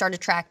once you start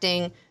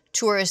attracting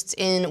tourists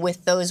in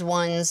with those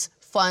ones,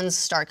 funds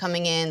start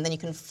coming in. Then you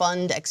can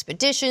fund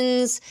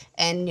expeditions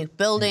and new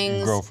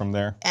buildings. Grow from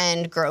there.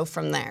 And grow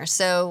from there.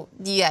 So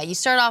yeah, you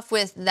start off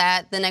with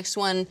that. The next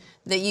one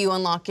that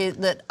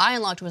I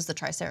unlocked was the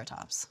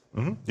Triceratops.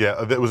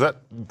 Yeah, was that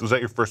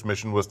your first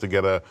mission? Was to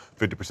get a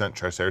 50%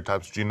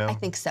 Triceratops genome? I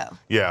think so.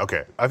 Yeah,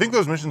 okay. I think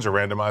those missions are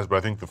randomized, but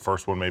I think the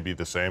first one may be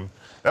the same.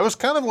 That was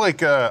kind of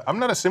like I'm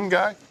not a sim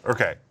guy.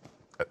 Okay,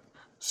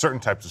 certain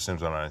types of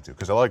sims I'm not into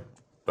because I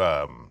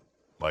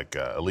like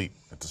Elite.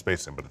 It's a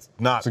space sim, but it's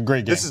not. It's a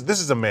great game. This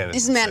is a management.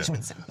 This is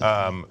management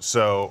sim.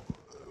 So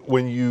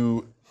when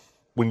you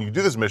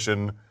do this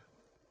mission,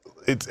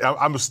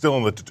 I'm still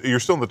in you're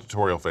still in the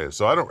tutorial phase,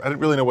 so I didn't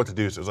really know what to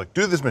do. So it was like,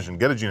 do this mission,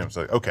 get a genome.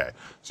 So like, okay.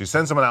 So you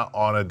send someone out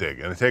on a dig,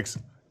 and it takes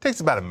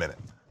about a minute.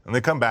 And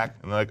they come back,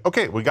 and they're like,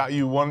 okay, we got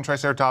you 1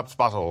 Triceratops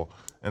fossil.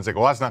 And it's like,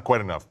 well, that's not quite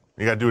enough.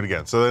 You got to do it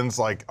again. So then it's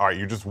like, all right,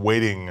 you're just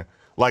waiting.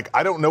 Like,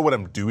 I don't know what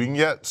I'm doing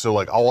yet. So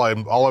like, all I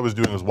was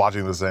doing was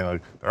watching this thing.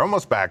 Like, they're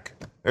almost back.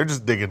 They're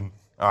just digging.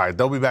 All right,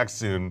 they'll be back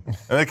soon. And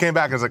they came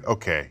back, and it's like,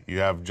 okay, you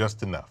have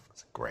just enough.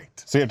 Great.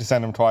 So you have to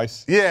send them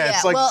twice? Yeah,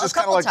 it's like well, just a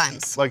couple kind of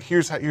times. like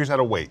here's how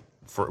to wait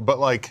for. But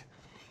like,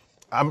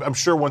 I'm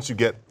sure once you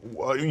get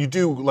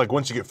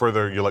once you get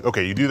further, you're like,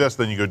 okay, you do this,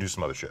 then you go do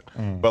some other shit.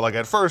 But like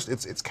at first,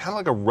 it's kind of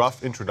like a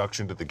rough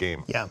introduction to the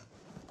game. Yeah.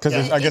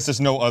 Because I guess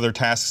there's no other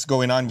tasks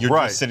going on. You're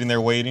Right. just sitting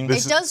there waiting.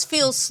 It does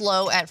feel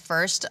slow at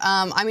first.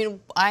 I mean,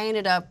 I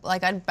ended up,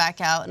 like, I'd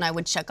back out and I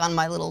would check on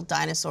my little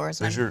dinosaurs.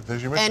 There's your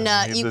mission.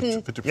 And you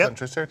can, 50%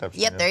 Triceratops.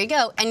 yep, there you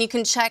go. And you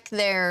can check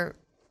their,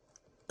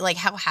 like,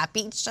 how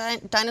happy each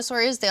dinosaur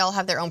is. They all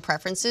have their own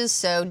preferences.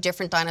 So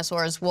different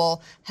dinosaurs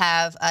will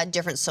have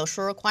different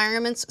social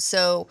requirements.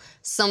 So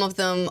some of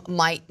them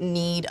might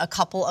need a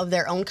couple of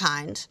their own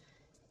kind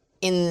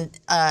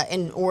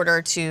in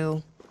order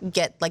to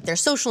get like their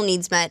social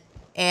needs met,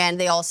 and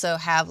they also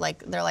have like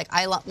they're like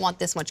I want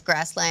this much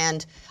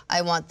grassland,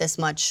 I want this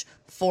much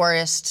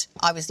forest,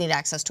 obviously need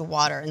access to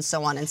water and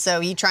so on. And so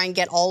you try and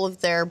get all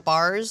of their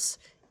bars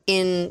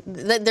in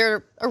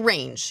they're a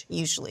range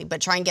usually,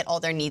 but try and get all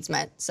their needs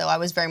met. So I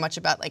was very much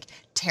about like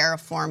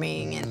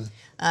terraforming, and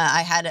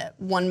I had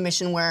one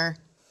mission where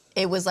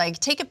it was like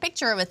take a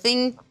picture of a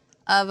thing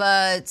of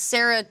a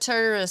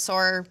Ceratosaurus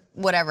or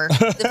whatever,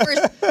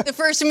 the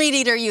first meat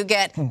eater you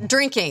get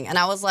drinking, and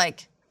I was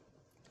like,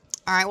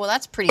 all right, well,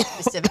 that's pretty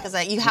specific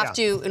because you have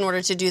to, in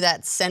order to do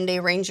that, send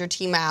a ranger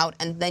team out,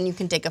 and then you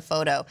can take a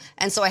photo.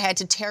 And so I had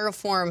to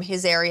terraform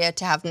his area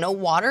to have no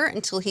water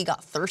until he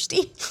got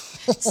thirsty,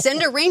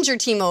 send a ranger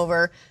team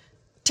over,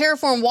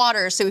 terraform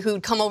water so he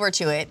would come over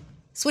to it,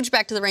 switch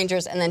back to the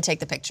rangers, and then take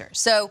the picture.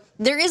 So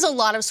there is a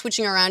lot of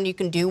switching around you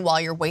can do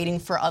while you're waiting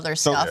for other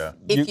stuff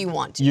if you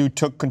want to. You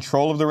took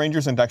control of the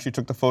Rangers and actually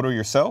took the photo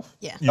yourself?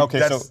 Yeah. Okay,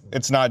 so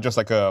it's not just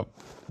like a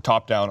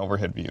top-down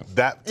overhead view.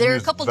 That There are a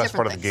is couple the best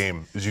part different of the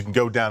game is you can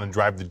go down and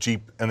drive the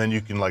Jeep, and then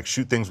you can like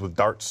shoot things with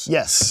darts.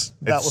 Yes,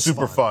 that It's was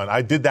super fun.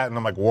 I did that, and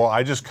I'm like, well,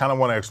 I just kind of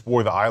want to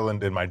explore the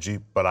island in my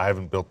Jeep, but I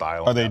haven't built the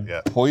island Are they out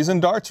yet.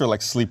 poison darts or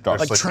like sleep darts?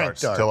 Like Slick trank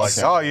darts. To like,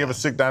 Okay. oh, you have a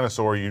sick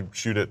dinosaur, you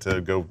shoot it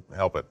to go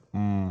help it.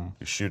 You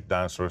shoot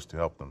dinosaurs to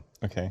help them.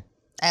 Okay.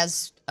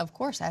 As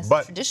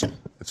But tradition.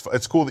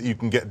 it's cool that you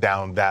can get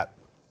down that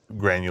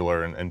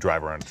granular and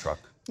drive around a truck.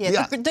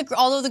 Yeah,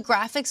 although the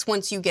graphics,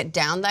 once you get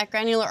down that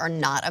granular, are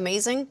not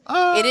amazing.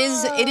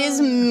 It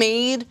is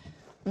made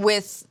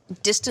with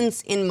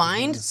distance in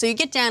mind. So you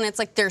get down, it's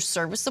like they're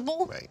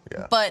serviceable. Right.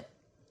 Yeah. But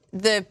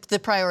the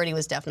priority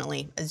was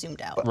definitely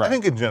zoomed out. I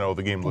think in general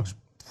the game looks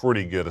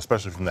pretty good,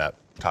 especially from that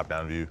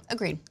top-down view.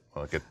 Agreed.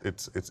 Like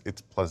it's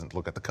pleasant to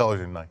look at. The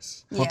colors are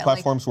nice. What Yeah,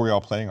 platforms were y'all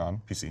playing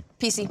on? PC.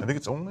 PC. I think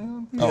it's only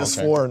on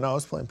PC. PS4. No, I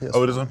was playing PS4.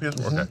 Oh, it is on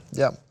PS4? Okay.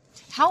 Yeah.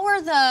 How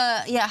are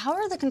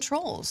the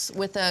controls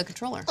with the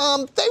controller?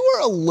 They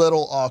were a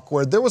little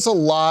awkward. There was a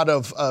lot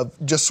of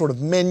just sort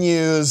of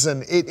menus,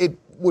 and it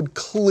would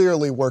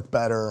clearly work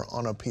better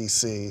on a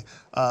PC.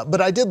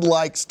 But I did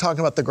like talking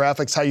about the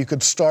graphics, how you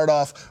could start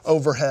off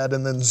overhead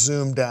and then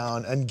zoom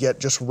down and get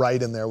just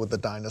right in there with the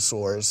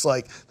dinosaurs.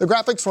 Like, the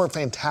graphics weren't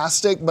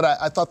fantastic, but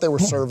I thought they were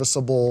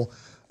serviceable.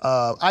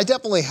 I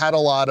definitely had a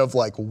lot of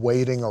like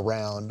waiting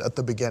around at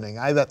the beginning.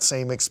 I had that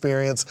same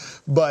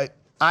experience, but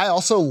I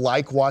also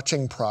like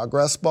watching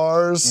progress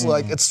bars.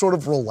 Like, it's sort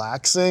of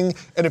relaxing.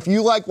 And if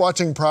you like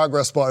watching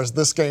progress bars,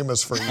 this game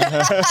is for you.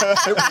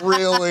 It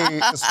really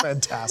is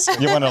fantastic.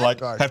 You want to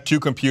like have two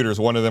computers,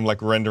 one of them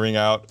like rendering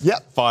out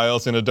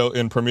files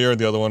in Premiere,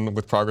 the other one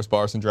with progress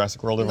bars in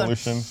Jurassic World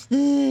Evolution.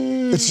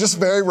 It's just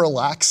very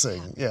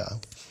relaxing, yeah.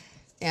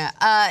 Yeah,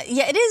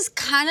 it is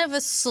kind of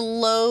a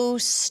slow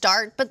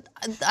start, but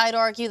I'd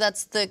argue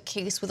that's the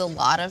case with a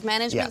lot of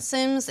management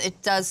sims.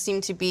 It does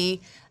seem to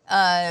be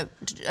a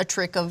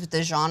trick of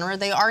the genre.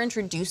 They are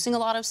introducing a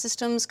lot of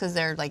systems because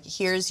they're like,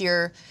 here's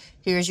your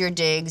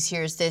digs,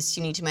 here's this,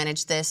 you need to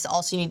manage this.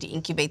 Also, you need to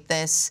incubate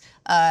this.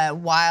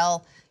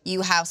 While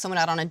you have someone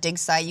out on a dig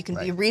site, you can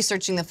be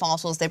researching the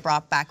fossils they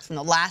brought back from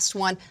the last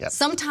one.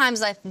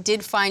 Sometimes I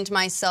did find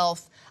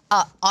myself,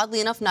 oddly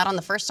enough, not on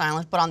the first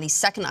island, but on the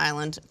second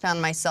island,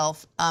 found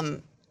myself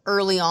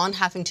early on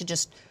having to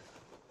just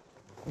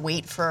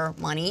wait for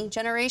money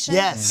generation.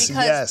 Yes,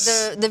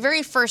 because the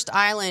very first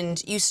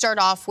island, you start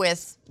off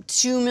with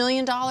 $2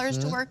 million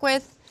to work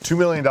with. $2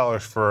 million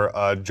for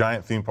a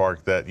giant theme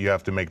park that you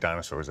have to make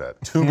dinosaurs at.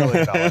 $2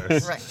 million.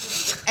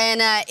 Right.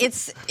 And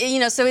it's,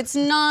 so it's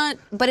not,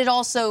 but it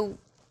also,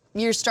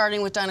 you're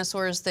starting with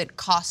dinosaurs that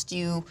cost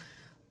you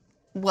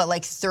what,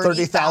 like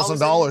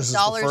 $30,000 is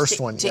the first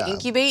to, one, to yeah.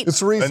 incubate.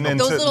 It's reasonable. And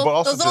Those to- little but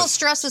also those little to-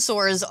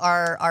 stressasaurs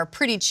are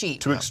pretty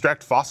cheap. To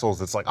extract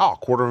fossils, it's like,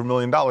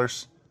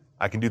 $250,000.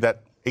 I can do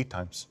that 8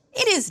 times.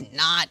 It is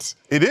not.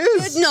 It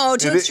is. No,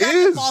 to It extract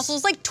is. the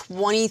fossils like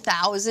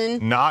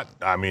 20,000.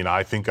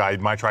 I think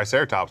my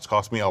Triceratops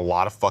cost me a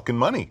lot of fucking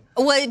money.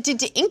 What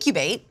to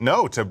incubate?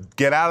 No, to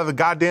get out of the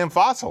goddamn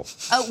fossil.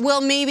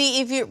 Well, maybe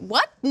if you're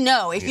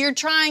if you're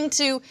trying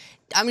to.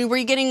 I mean,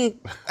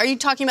 are you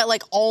talking about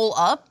like all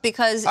up?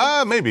 Because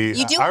Maybe.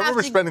 you do I have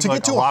remember to spending to like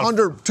get to a lot.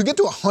 100, to get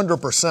to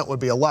 100% would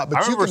be a lot, but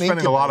I you remember can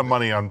spending a lot of incubate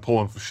money on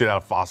pulling shit out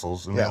of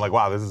fossils and being like,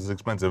 wow, this is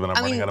expensive and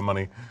I'm running out of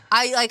money.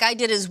 I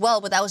did as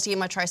well, but that was to get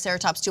my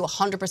Triceratops to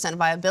 100%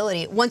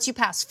 viability. Once you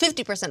pass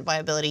 50%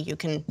 viability, you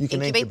can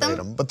incubate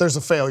them. But there's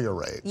a failure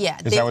rate. Yeah.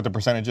 Is that what the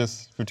percentage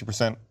is?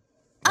 50%?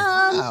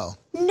 Wow.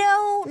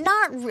 No,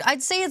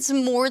 I'd say it's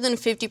more than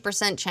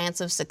 50%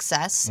 chance of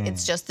success.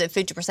 It's just that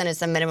 50% is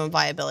the minimum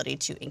viability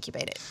to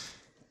incubate it.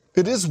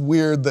 It is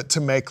weird that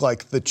to make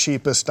like the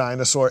cheapest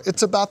dinosaur,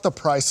 it's about the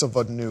price of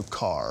a new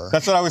car.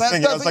 That's what I was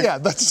thinking. I was like- yeah,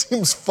 that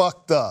seems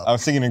fucked up. I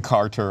was thinking in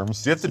car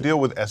terms. Do you have to deal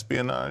with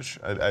espionage?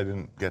 I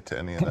didn't get to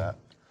any of that.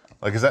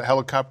 Like, is that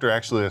helicopter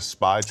actually a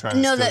spy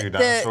trying to steal your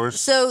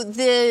dinosaurs?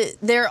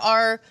 There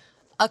are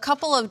a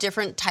couple of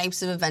different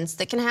types of events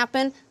that can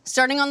happen.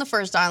 Starting on the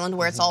first island,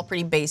 where it's all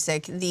pretty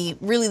basic, the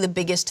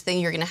biggest thing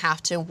you're going to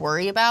have to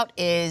worry about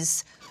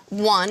is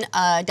one,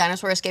 a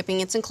dinosaur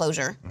escaping its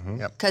enclosure,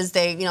 because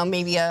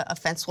maybe a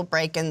fence will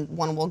break and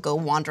one will go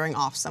wandering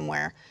off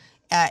somewhere.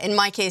 In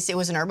my case, it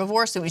was an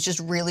herbivore, so it was just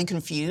really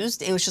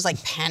confused. It was just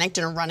like panicked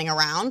and running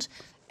around.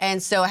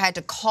 And so I had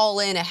to call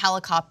in a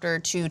helicopter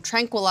to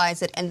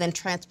tranquilize it and then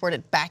transport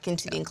it back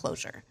into the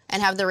enclosure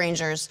and have the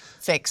rangers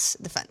fix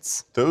the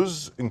fence.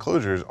 Those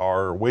enclosures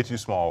are way too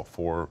small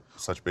for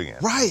such big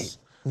animals.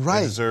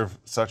 Right. They deserve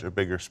such a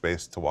bigger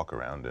space to walk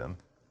around in.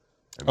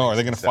 Oh, are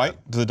they going to fight?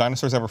 Do the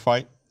dinosaurs ever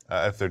fight?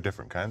 If they're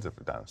different kinds of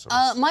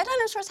dinosaurs. My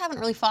dinosaurs haven't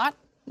really fought.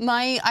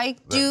 However,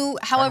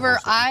 carnivores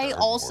I are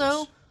also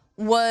herbivores.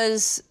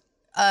 was,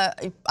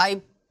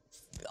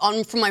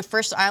 from my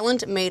first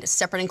island, made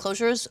separate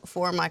enclosures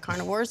for my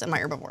carnivores and my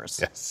herbivores.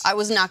 Yes. I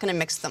was not going to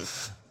mix them.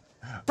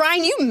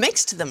 Brian, you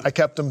mixed them. I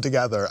kept them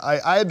together.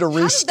 I had to How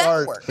did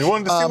restart. that work? We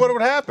wanted to see what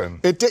would happen.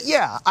 It did,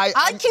 yeah. I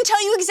can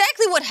tell you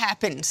exactly what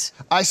happened.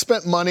 I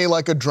spent money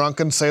like a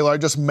drunken sailor. I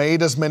just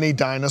made as many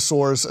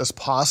dinosaurs as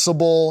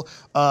possible.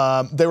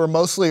 They were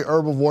mostly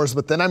herbivores,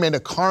 but then I made a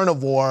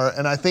carnivore,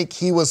 and I think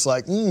he was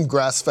like,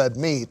 grass-fed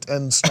meat,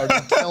 and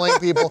started killing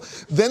people.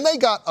 Then they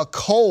got a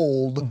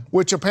cold,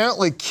 which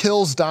apparently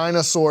kills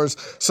dinosaurs,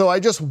 so I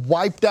just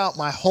wiped out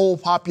my whole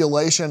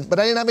population, but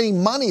I didn't have any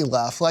money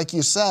left, like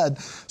you said.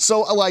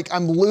 So, like,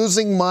 I'm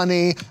losing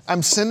money.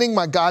 I'm sending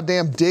my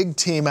goddamn dig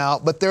team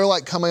out, but they're,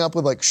 like, coming up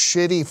with, like,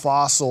 shitty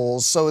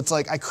fossils. So it's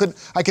like I could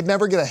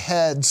never get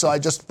ahead, so I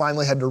just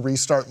finally had to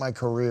restart my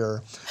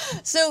career.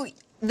 So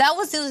that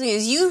was the other thing,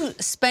 is you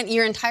spent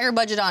your entire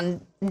budget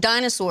on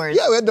dinosaurs.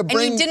 Yeah, we had to and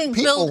bring you didn't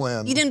people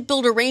in. You didn't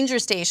build a ranger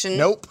station.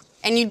 Nope.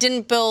 And you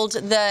didn't build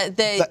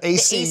the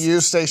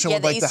ACU station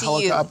with, like, the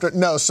helicopter.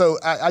 No, so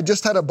I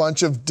just had a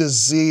bunch of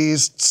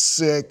diseased,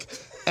 sick,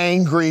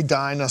 angry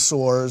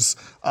dinosaurs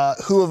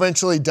who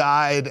eventually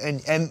died,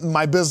 and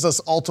my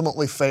business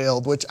ultimately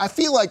failed, which I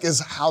feel like is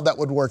how that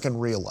would work in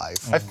real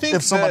life. I think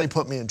if somebody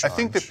put me in charge. I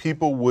think that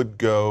people would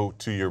go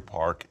to your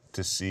park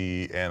to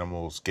see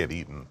animals get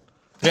eaten.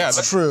 Yeah,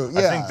 That's true. Yeah.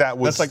 I think that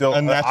would That's like still.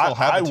 a natural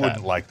I habitat.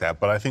 wouldn't like that,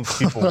 but I think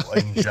people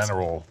in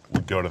general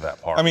would go to that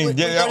park. I mean, Would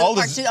go to all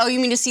the park the to- you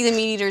mean to see the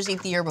meat eaters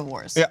eat the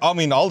herbivores? yeah, I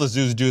mean, all the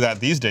zoos do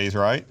that these days,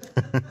 right?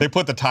 They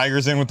put the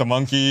tigers in with the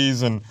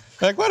monkeys, and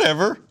like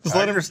whatever. Just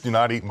let them. tigers do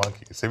not eat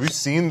monkeys. Have you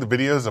seen the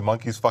videos of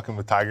monkeys fucking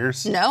with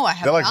tigers? No, I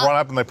have They like not. run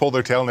up and they pull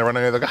their tail and they run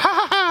away. They're like, ha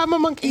ha ha, I'm a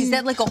monkey. Is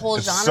that like a whole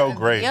It's genre so of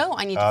great. video?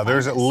 I need to find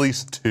There's this. at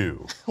least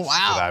 2 Wow.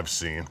 that I've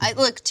seen.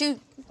 Look, two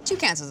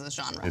counts as a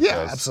genre. It Yeah,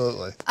 does.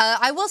 absolutely.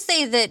 I will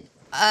say that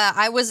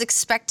I was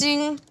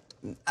expecting,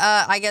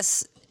 I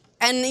guess,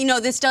 and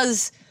this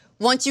does,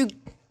 once you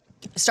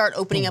start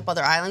opening up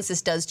other islands,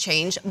 this does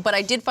change. But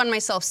I did find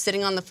myself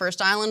sitting on the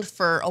first island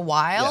for a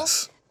while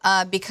Yes.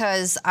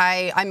 because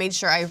I made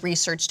sure I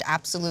researched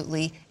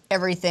absolutely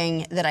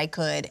everything that I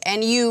could.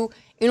 And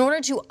in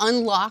order to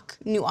unlock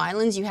new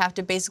islands, you have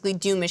to basically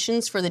do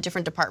missions for the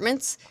different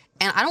departments.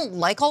 And I don't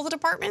like all the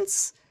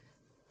departments.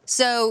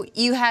 So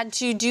you had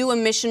to do a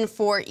mission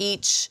for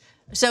each.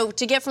 So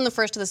to get from the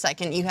first to the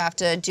second, you have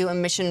to do a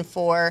mission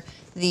for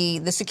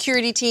the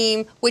security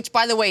team, which,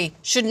 by the way,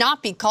 should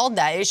not be called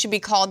that. It should be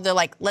called the,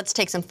 let's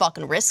take some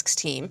fucking risks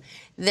team.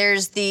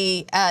 There's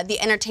the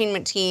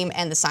entertainment team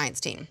and the science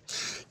team.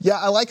 Yeah,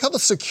 I like how the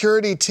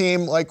security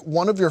team, like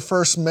one of your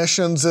first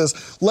missions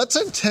is, let's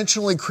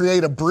intentionally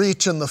create a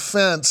breach in the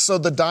fence so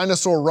the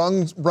dinosaur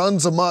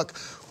runs amok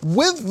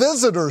with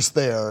visitors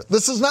there.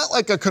 This is not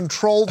like a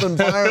controlled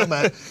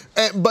environment,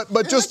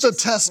 but just to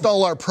test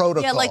all our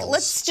protocols. Yeah,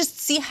 let's just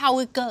see how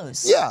it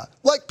goes. Yeah,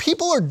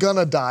 people are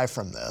gonna die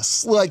from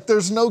this.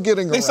 There's no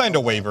getting around. They signed a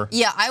waiver.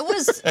 Yeah, I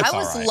was all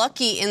right.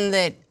 lucky in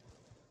that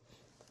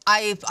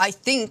I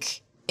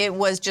think it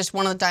was just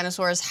one of the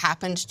dinosaurs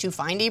happened to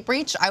find a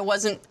breach. I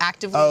wasn't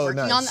actively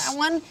working on that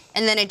one,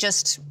 and then it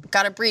just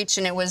got a breach,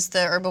 and it was the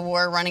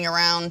herbivore running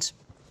around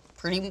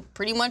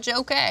pretty much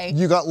okay.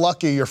 You got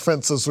lucky. Your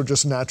fences were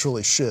just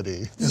naturally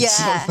shitty.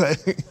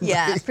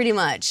 Yeah, pretty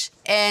much.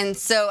 And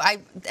so I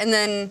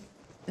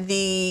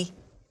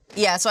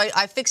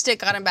fixed it,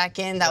 got him back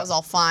in. That was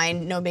all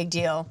fine, no big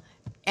deal.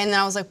 And then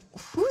I was like,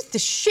 who the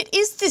shit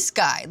is this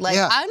guy? Like,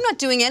 I'm not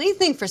doing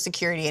anything for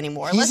security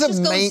anymore. Let's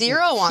just go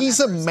zero on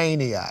He's a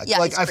maniac. Yeah,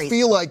 like, I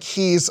feel like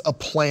he's a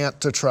plant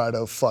to try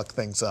to fuck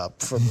things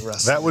up for the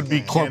rest of the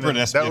game. Corporate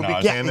espionage. That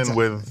would be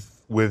canon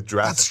with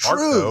Jurassic Park,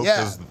 though,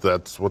 because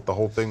that's what the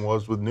whole thing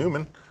was with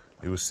Newman.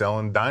 He was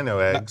selling dino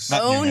eggs.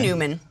 Not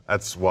Newman.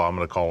 That's, well, I'm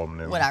going to call him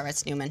Newman. Whatever,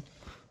 it's Newman.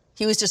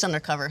 He was just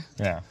undercover.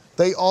 Yeah.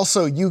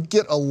 You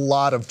get a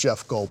lot of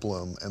Jeff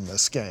Goldblum in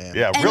this game.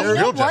 Yeah,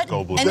 real Jeff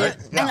Goldblum.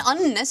 And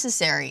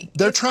unnecessary.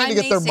 They're trying to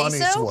get their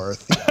money's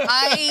worth.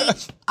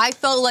 I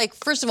felt like,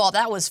 first of all,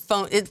 that was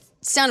it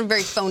sounded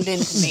very phoned in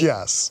to me.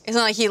 Yes. It's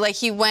not like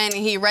he went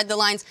and he read the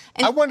lines.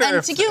 And, I wonder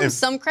if to give him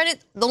some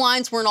credit, the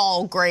lines weren't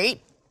all great.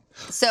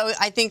 So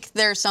I think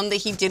there's some that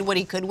he did what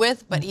he could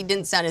with, but he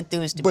didn't sound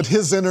enthused to me. But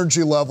his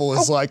energy level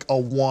is like a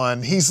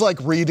 1. He's like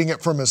reading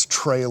it from his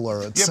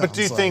trailer. But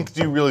do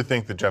you really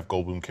think that Jeff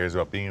Goldblum cares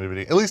about being in a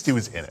video? At least he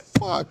was in it.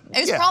 Fuck.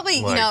 It's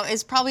probably,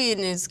 it's probably in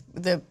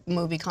the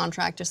movie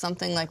contract or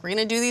something, like, we're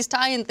gonna do these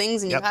tie-in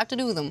things and you have to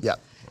do them.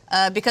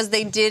 Yep. Because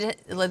they did,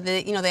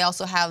 they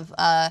also have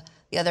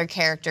the other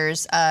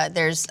characters.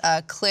 There's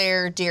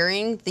Claire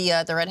Dearing,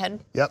 the redhead.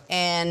 Yep.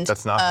 And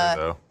that's not her,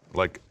 though.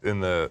 Like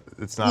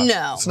it's not.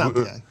 No. It's not.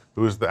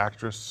 Who is the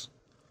actress?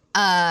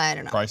 I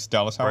don't know. Bryce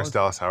Dallas Howard. Bryce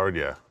Dallas Howard,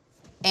 yeah.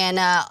 And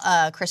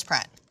Chris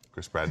Pratt.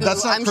 Chris Pratt.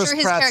 That's not I'm Chris sure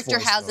his Pratt's character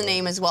voice, has though. a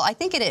name as well. I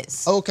think it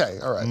is. Okay,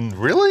 all right.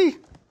 Really?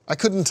 I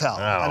couldn't tell.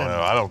 I don't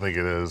know. I don't think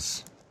it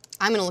is.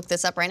 I'm gonna look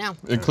this up right now.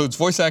 It includes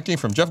voice acting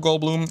from Jeff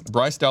Goldblum,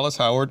 Bryce Dallas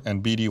Howard,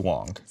 and B.D.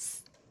 Wong.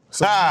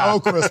 So no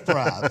Chris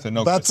Pratt. So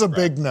no That's Chris a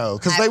Pratt. big no,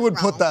 because I they was would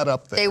put wrong. that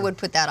up there. They would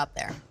put that up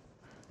there.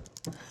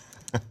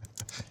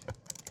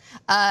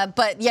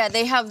 But yeah,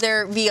 they have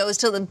their VOs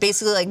to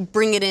basically like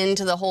bring it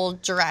into the whole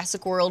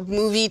Jurassic World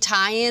movie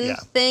tie-in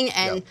thing,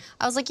 and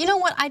I was like, you know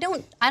what? I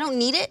don't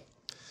need it.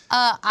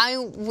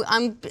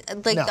 I'm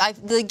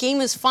like, the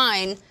game is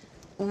fine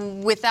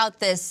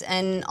without this,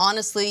 and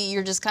honestly,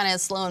 you're just kind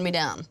of slowing me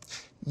down.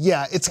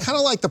 Yeah, it's kind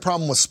of like the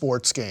problem with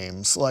sports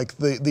games. Like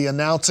the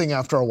announcing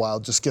after a while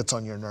just gets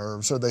on your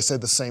nerves, or they say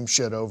the same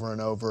shit over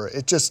and over.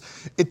 It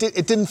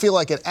didn't feel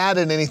like it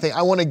added anything.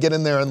 I want to get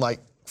in there and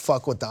like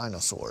fuck with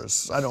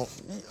dinosaurs. I don't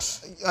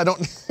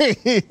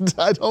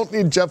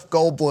need Jeff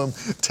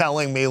Goldblum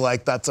telling me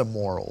like that's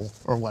immoral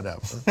or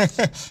whatever.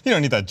 You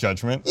don't need that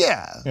judgment.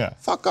 Yeah.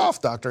 Fuck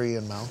off, Dr.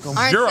 Ian Malcolm. All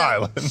right, Your so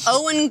island.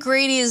 Owen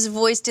Grady is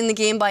voiced in the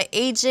game by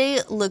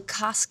AJ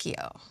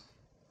Lukascio.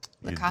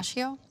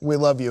 Lukascio? We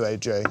love you,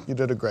 AJ. You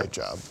did a great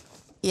job.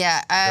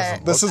 Yeah.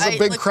 This is a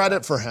big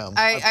credit for him.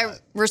 I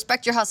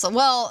respect your hustle.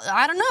 Well,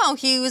 I don't know.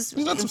 He was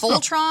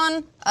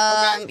Voltron.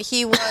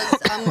 He was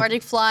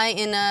Marty McFly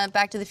in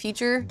Back to the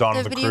Future, Dawn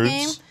the of the video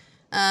game. Croods.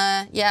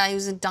 Yeah, he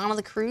was in Dawn of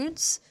the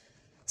Croods.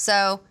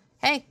 So,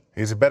 hey.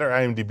 He's a better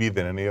IMDb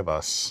than any of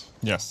us.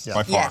 Yes,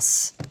 by far.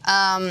 Yes.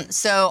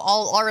 So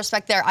all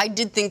respect there. I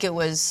did think it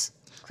was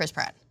Chris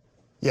Pratt.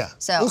 Yeah.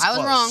 So it was I was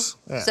close. wrong.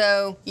 Yeah.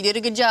 So you did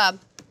a good job.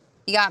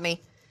 You got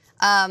me.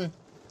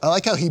 I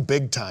like how he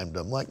big timed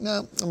him. Like,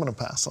 no, I'm gonna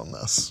pass on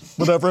this.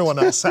 But everyone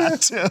else had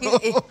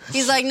to.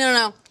 He's like,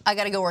 no, I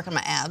got to go work on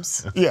my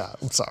abs. Yeah,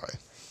 I'm sorry.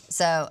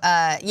 So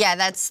yeah,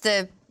 that's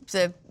the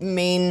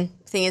main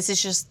thing.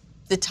 It's just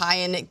the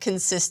tie-in. It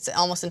consists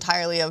almost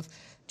entirely of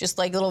just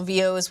like little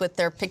VOs with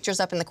their pictures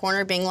up in the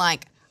corner, being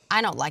like,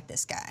 I don't like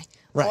this guy,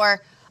 Right.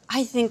 or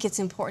I think it's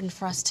important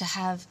for us to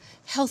have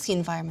healthy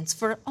environments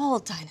for all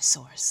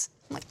dinosaurs.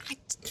 I'm like,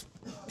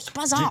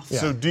 buzz off.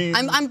 So do you?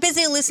 I'm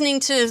busy listening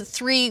to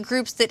 3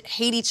 groups that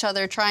hate each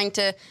other trying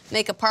to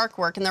make a park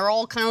work, and they're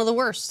all kind of the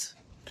worst.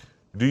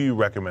 Do you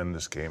recommend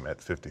this game at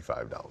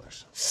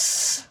 $55?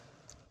 It's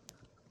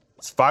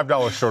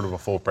 $5 short of a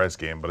full price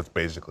game, but it's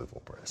basically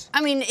full price.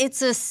 I mean,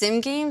 it's a sim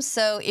game,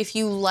 so if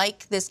you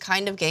like this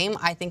kind of game,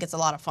 I think it's a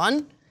lot of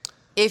fun.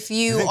 If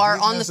you are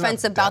on the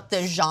fence about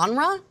the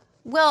genre,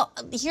 well,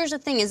 here's the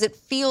thing: is it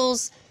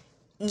feels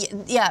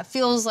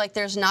like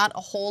there's not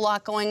a whole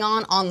lot going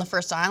on the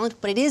first island,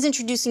 but it is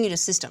introducing you to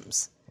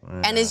systems.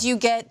 Yeah. And as you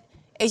get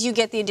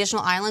the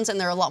additional islands, and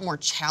there are a lot more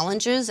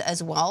challenges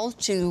as well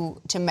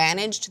to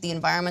manage to the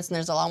environments, and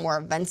there's a lot more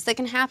events that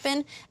can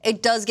happen,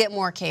 it does get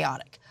more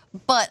chaotic.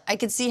 But I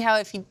could see how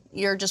if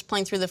you're just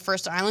playing through the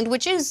first island,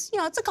 which is,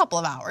 it's a couple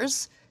of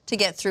hours to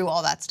get through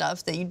all that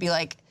stuff, that you'd be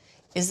like,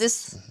 is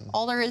this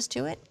all there is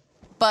to it?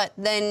 But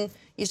then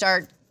you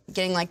start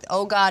getting like,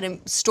 oh God, and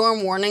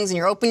storm warnings, and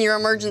you're opening your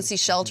emergency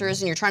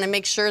shelters, and you're trying to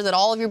make sure that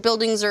all of your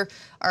buildings are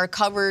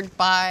covered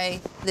by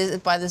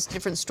this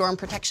different storm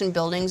protection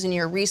buildings, and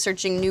you're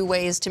researching new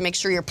ways to make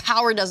sure your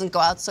power doesn't go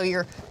out, so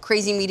your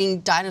crazy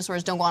meeting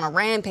dinosaurs don't go on a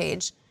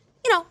rampage.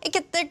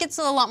 There gets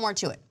a lot more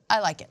to it.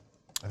 I like it.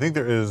 I think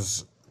there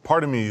is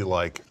part of me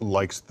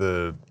likes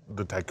the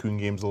tycoon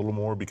games a little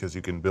more because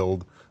you can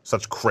build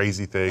such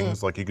crazy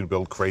things. Like you can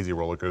build crazy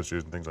roller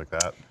coasters and things like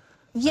that.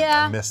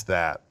 Yeah. I miss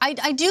that. I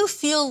do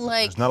feel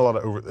like There's not a lot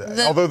of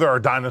although there are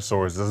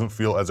dinosaurs, it doesn't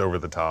feel as over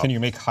the top. Can you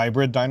make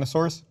hybrid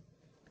dinosaurs?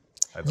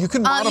 You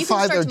can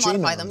modify their start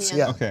to modify them, genomes.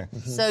 yeah. Okay.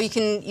 So you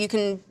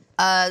can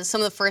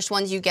some of the first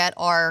ones you get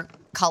are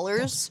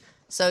colors.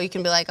 So you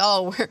can be like,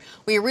 oh,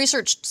 we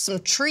researched some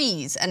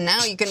trees, and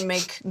now you can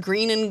make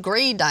green and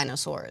gray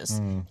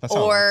dinosaurs.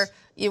 Or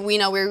we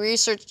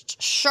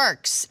researched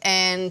sharks,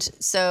 and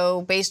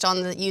so based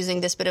on using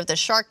this bit of the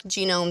shark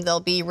genome, they'll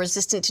be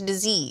resistant to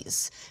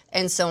disease,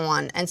 and so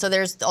on. And so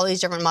there's all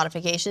these different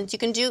modifications you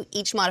can do.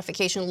 Each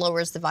modification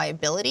lowers the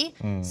viability,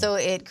 so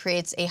it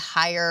creates a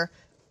higher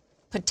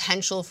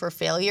potential for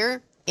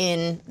failure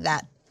in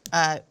that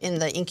in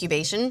the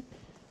incubation.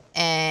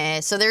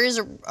 So there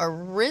is a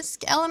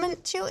risk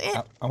element to it.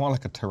 I want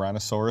like a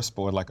Tyrannosaurus,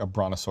 but with like a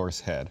Brontosaurus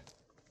head.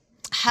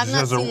 Have Just not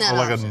has a- seen that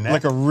like a option. neck.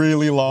 Like a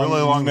really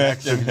long neck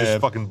neck so you and can just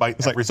head. fucking bite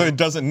It's like, so everything. it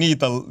doesn't need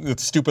the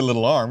stupid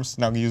little arms.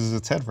 Now it uses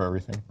its head for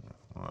everything.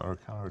 Well, I kind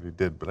of already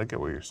did, but I get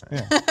what you're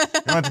saying. You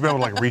don't have to be able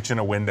to like reach in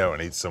a window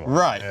and eat someone.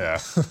 Right. Yeah.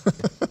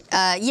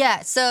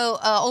 So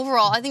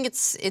overall, I think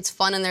it's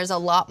fun, and there's a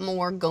lot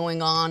more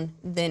going on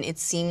than it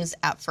seems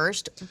at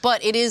first.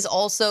 But it is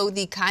also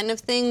the kind of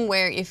thing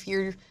where if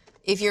you're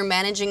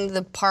managing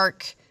the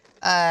park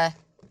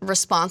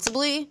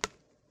responsibly,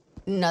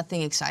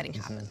 nothing exciting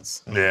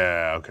happens.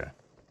 Yeah. Okay.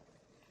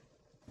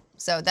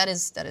 So that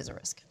is a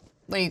risk.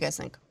 What do you guys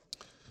think?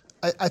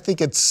 I think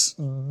it's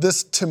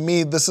this. To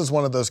me, this is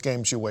one of those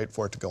games you wait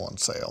for it to go on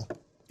sale.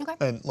 Okay.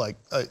 And like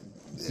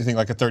You think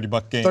like a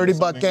 $30 game? or $30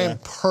 something? game, Yeah.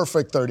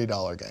 perfect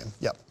 $30 game.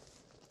 Yep.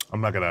 I'm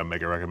not gonna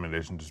make a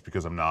recommendation just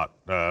because I'm not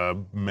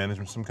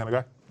management sim kind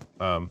of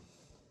guy.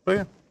 But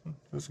yeah,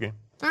 it's a game.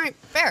 All right,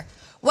 fair.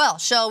 Well,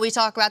 shall we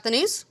talk about the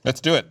news?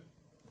 Let's do it.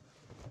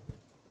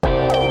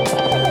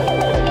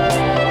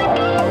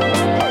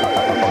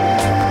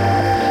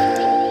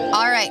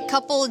 All right,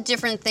 couple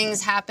different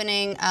things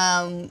happening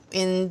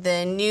in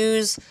the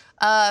news.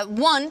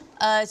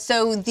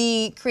 So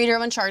the creator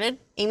of Uncharted,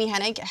 Amy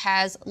Hennig,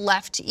 has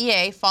left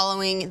EA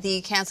following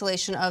the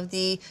cancellation of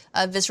the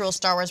visceral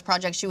Star Wars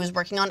project she was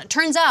working on. It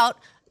turns out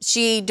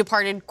she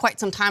departed quite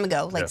some time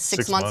ago, like Yeah,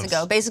 6 6 months months.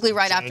 ago, basically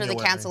right after the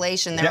January.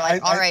 cancellation. They were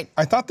like, all right.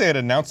 I thought they had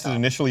announced it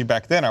initially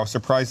back then. I was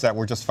surprised that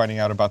we're just finding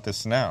out about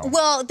this now.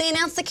 Well, they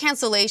announced the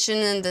cancellation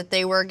and that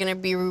they were going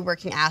to be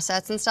reworking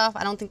assets and stuff.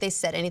 I don't think they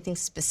said anything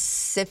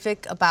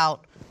specific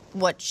about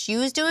what she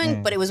was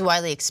doing, but it was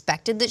widely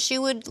expected that she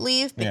would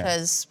leave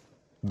because,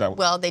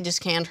 well, they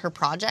just canned her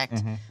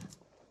project.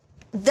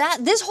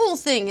 This whole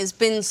thing has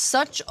been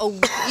such a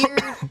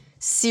weird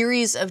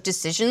series of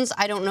decisions.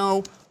 I don't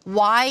know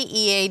why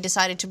EA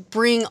decided to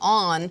bring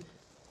on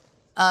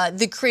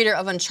the creator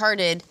of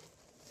Uncharted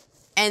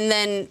and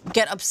then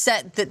get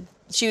upset that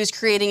she was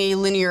creating a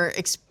linear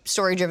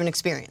story-driven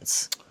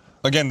experience.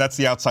 Again, that's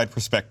the outside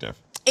perspective.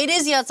 It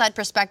is the outside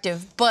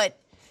perspective, but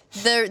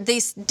they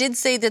did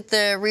say that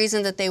the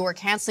reason that they were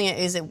canceling it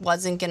is it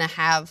wasn't going to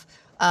have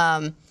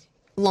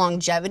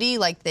longevity.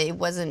 Like it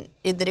was going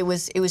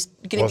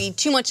to be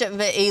too much of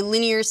a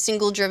linear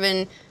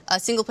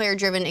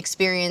single-player-driven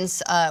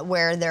experience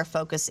where their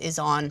focus is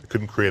on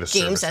Couldn't create a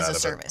games service as out a of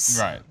it. service.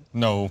 Right.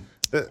 No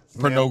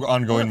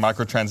ongoing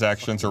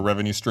microtransactions or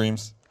revenue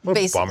streams. What a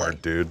Basically. bummer,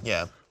 dude.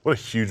 Yeah. What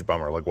a huge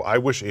bummer. Like, well, I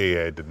wish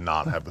EA did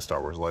not have the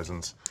Star Wars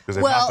license because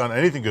they've Well- not done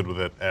anything good with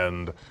it,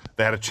 and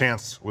they had a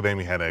chance with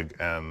Amy Hennig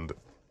and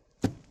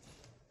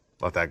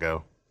let that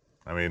go.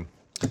 I mean,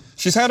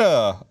 She's had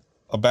a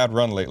bad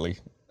run lately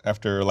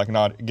after like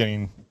not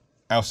getting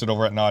ousted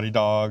over at Naughty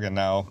Dog, and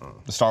now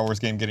the Star Wars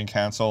game getting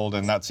canceled,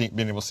 and not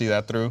being able to see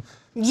that through.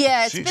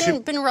 Yeah, it's She-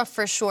 been rough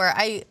for sure.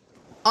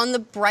 On the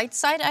bright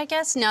side, I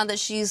guess, now that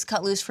she's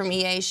cut loose from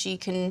EA, she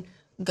can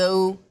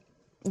go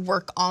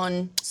work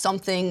on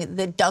something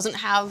that doesn't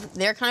have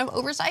their kind of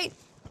oversight.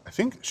 I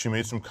think she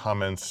made some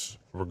comments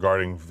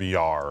regarding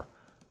VR.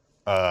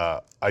 I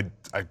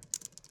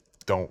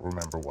don't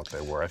remember what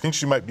they were. I think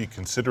she might be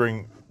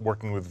considering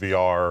working with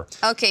VR.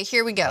 Okay,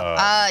 here we go.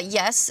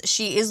 Yes,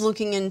 she is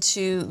looking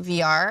into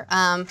VR.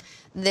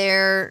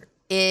 There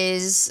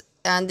is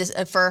this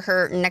for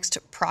her next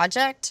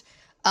project.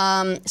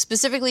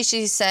 Specifically,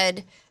 she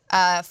said,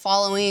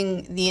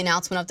 following the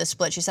announcement of the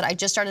split, she said, I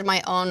just started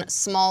my own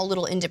small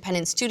little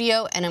independent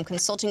studio and I'm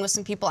consulting with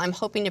some people. I'm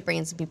hoping to bring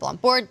in some people on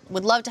board.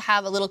 Would love to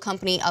have a little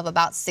company of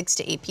about 6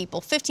 to 8 people,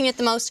 15 at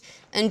the most,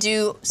 and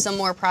do some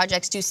more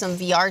projects, do some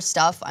VR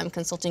stuff. I'm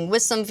consulting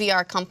with some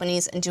VR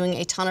companies and doing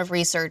a ton of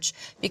research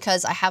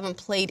because I haven't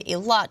played a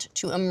lot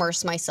to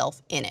immerse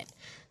myself in it.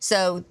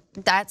 So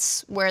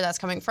that's where that's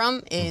coming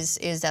from. Is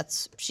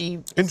that's she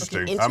is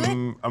Interesting.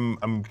 looking into it.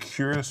 I'm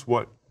curious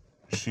what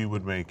she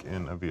would make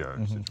in a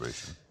VR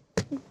situation.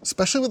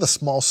 Especially with a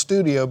small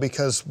studio,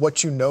 because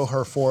what you know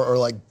her for are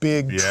like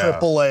big Yeah.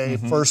 AAA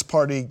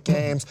first-party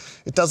games.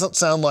 It doesn't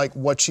sound like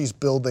what she's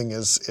building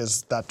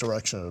is that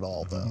direction at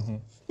all, though.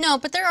 No,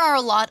 but there are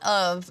a lot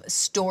of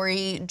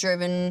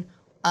story-driven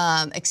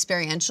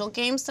experiential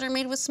games that are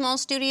made with small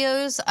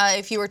studios.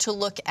 If you were to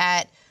look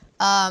at,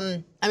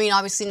 I mean,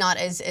 obviously not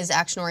as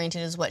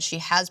action-oriented as what she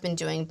has been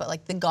doing, but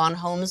like the Gone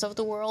Homes of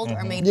the world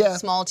are made with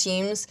small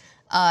teams.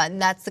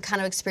 And that's the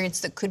kind of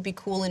experience that could be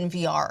cool in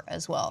VR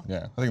as well.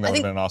 Yeah, I think that would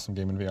have been an awesome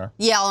game in VR.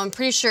 Yeah, well, I'm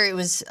pretty sure it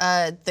was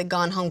the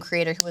Gone Home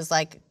creator who was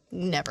like,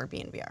 never be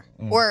in VR.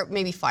 Or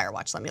maybe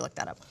Firewatch, let me look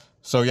that up.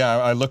 So yeah,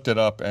 I looked it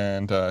up,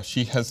 and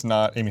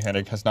Amy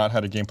Hennig has not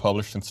had a game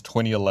published since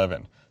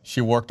 2011.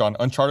 She worked on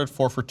Uncharted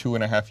 4 for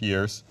 2.5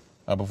 years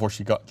before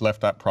she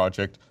left that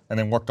project, and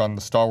then worked on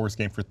the Star Wars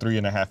game for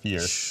 3.5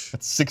 years.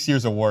 That's 6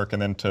 years of work,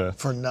 and then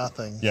for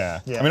nothing. Yeah.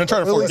 I mean,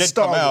 Uncharted 4 did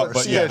come out,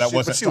 but that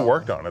wasn't. But she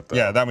worked on it, though.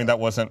 Yeah, I mean, that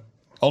wasn't.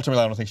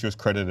 Ultimately, I don't think she was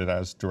credited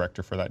as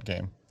director for that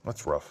game.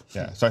 That's rough.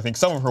 Yeah, so I think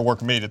some of her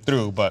work made it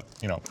through, but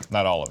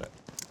not all of it.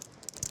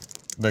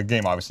 The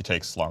game obviously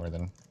takes longer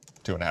than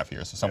 2.5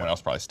 years, so someone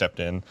else probably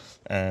stepped in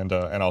and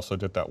also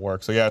did that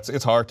work. So yeah,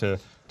 it's hard to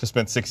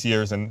spend 6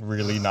 years and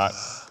really not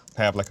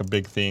have like a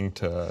big thing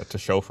to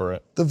show for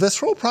it. The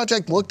Visceral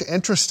project looked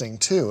interesting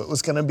too. It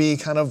was going to be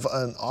kind of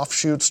an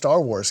offshoot Star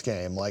Wars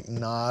game, like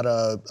not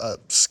a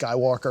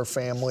Skywalker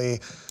family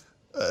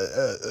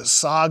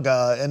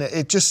saga, and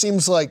it just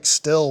seems like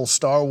still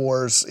Star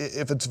Wars,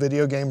 if it's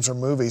video games or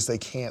movies, they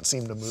can't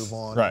seem to move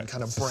on and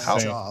kind of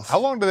branch off. How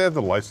long do they have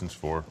the license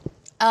for?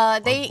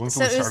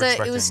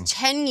 It was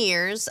 10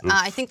 years.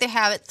 I think they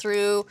have it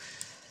through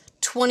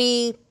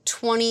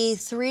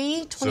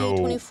 2023,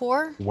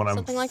 2024, so when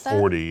something I'm like that.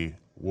 40,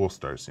 we'll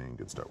start seeing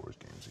good Star Wars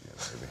games again,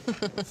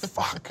 maybe.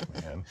 Fuck,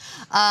 man.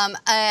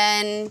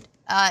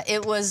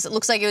 It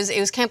looks like it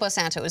was Campo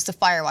Santo. It was the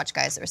Firewatch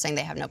guys that were saying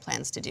they have no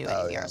plans to do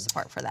any VR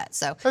support for that.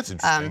 So that's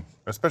interesting.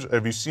 Especially,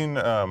 have you seen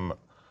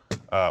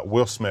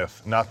Will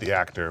Smith, not the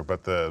actor,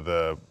 but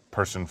the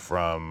person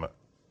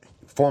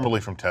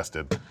formerly from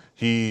Tested?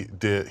 He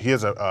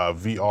has a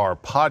VR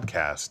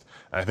podcast,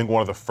 and I think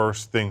one of the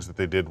first things that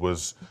they did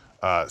was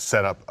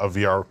set up a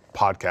VR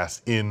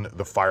podcast in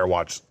the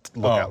Firewatch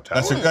lookout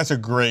tower. That's a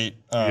great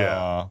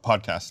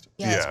podcast.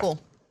 Yeah, that's cool.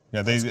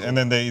 Yeah, they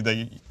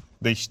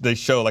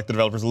show like the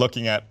developers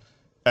looking at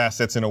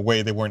assets in a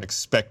way they weren't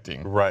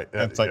expecting. Right.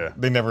 It's like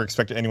they never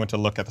expected anyone to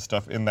look at the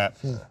stuff in that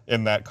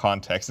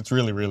context. It's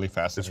really, really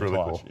fascinating. It's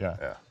really to watch.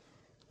 cool.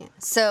 Yeah.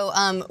 So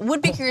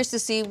would be curious to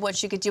see what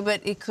she could do,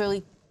 but it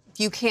clearly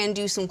you can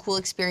do some cool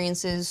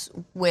experiences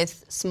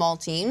with small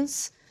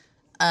teams.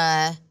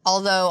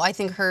 Although I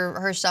think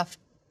her stuff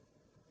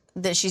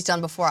that she's done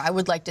before, I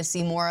would like to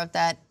see more of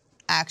that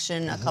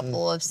action, a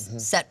couple of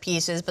set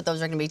pieces, but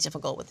those are going to be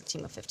difficult with a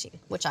team of 15,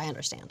 which I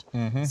understand.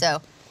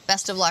 So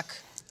best of luck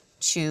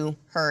to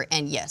her,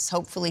 and yes,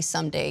 hopefully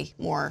someday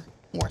more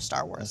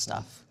Star Wars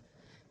stuff.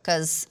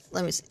 Because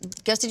let me see.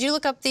 Gus, did you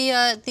look up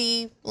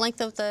the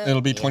length of the?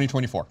 It'll be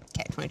 2024.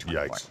 Okay,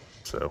 2024. Yikes.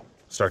 So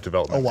start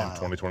development in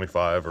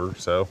 2025 or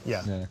so.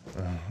 Yeah.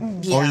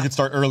 Or you could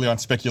start early on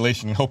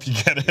speculation and hope you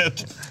get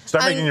it.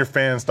 Start making your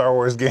fan Star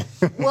Wars game.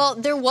 Well,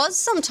 there was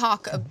some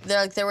talk.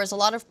 There was a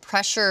lot of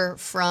pressure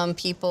from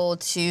people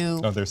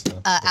to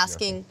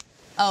asking.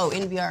 Oh,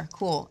 in VR,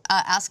 cool.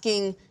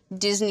 Asking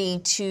Disney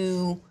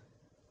to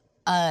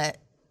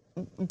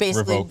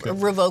basically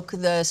revoke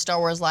the Star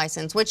Wars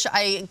license, which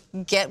I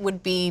get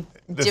would be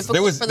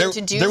difficult for them to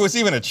do. There was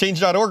even a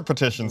Change.org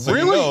petition. So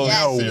really?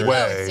 Yes, No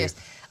way.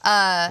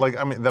 Like,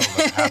 I mean, that'll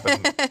never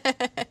happen.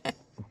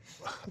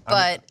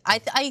 But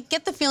I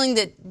get the feeling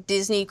that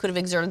Disney could have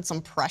exerted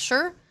some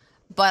pressure,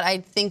 but I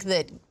think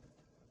that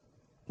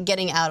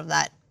getting out of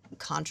that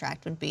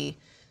contract would be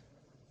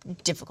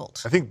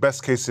difficult. I think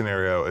best case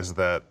scenario is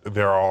that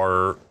there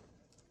are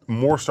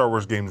more Star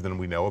Wars games than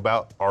we know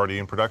about already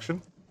in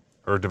production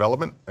or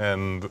development,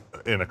 and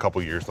in a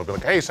couple years they'll be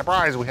like, hey,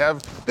 surprise, we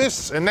have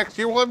this, and next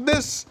year we'll have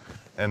this,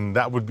 and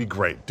that would be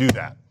great. Do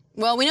that.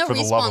 Well, we know For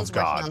the love Respawn's of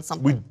working God. on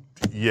something.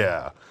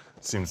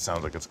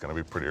 Sounds like it's going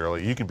to be pretty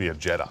early. You could be a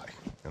Jedi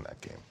in that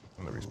game,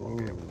 in the Respawn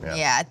game.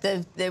 Yeah,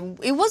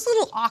 it was a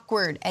little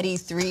awkward at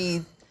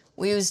E3.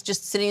 We was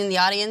just sitting in the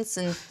audience,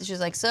 and she was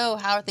like, so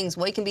how are things?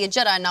 Well, you can be a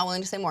Jedi, not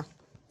willing to say more.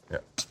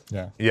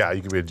 Yeah,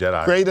 you could be a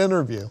Jedi. Great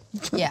interview.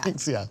 Yeah.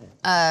 Yeah.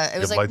 It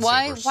was like,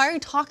 why are you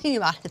talking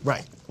about it?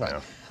 Right.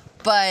 Yeah.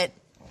 But,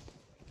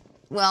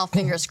 well,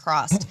 fingers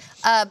crossed.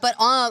 But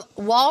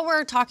while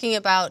we're talking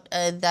about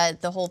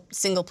the whole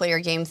single-player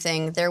game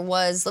thing, there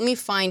was, let me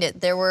find it,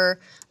 there were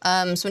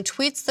some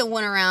tweets that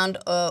went around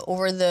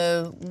over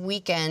the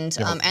weekend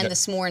and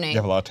this morning. You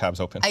have a lot of tabs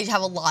open. I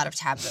have a lot of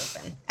tabs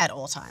open at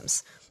all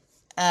times.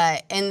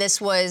 And this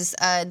was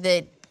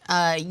that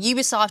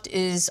Ubisoft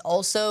is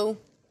also,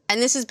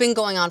 and this has been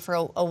going on for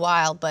a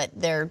while, but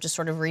they're just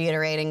sort of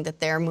reiterating that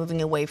they're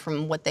moving away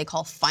from what they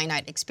call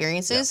finite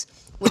experiences,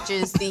 which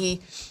is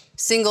the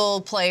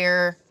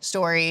single-player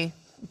story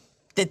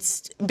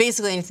that's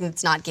basically anything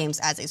that's not games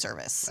as a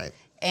service. Right.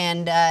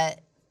 And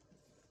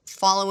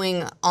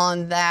following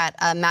on that,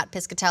 Matt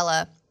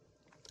Piscatella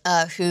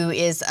who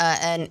is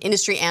an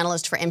industry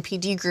analyst for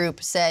MPD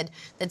Group, said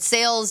that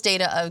sales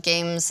data of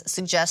games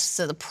suggests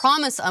that the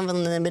promise of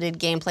unlimited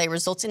gameplay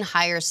results in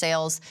higher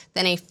sales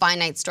than a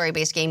finite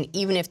story-based game,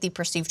 even if the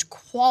perceived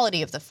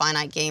quality of the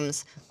finite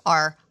games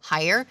are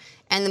higher.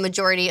 And the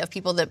majority of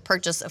people that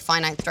purchase a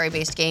finite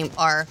story-based game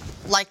are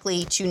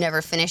likely to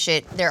never finish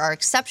it. There are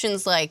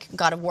exceptions like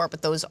God of War,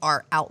 but those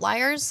are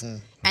outliers.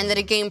 And that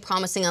a game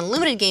promising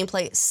unlimited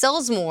gameplay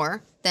sells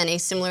more than a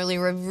similarly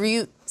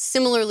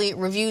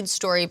reviewed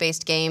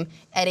story-based game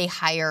at a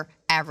higher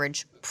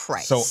average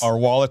price. So our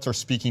wallets are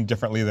speaking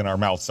differently than our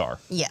mouths are.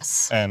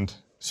 Yes. And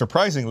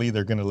surprisingly,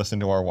 they're going to listen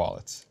to our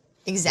wallets.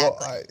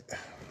 Exactly. Well,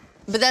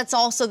 But that's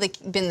also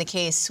been the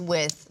case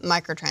with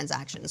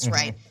microtransactions,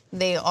 right?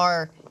 They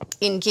are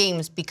in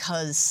games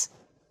because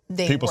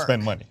they People work.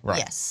 spend money, right?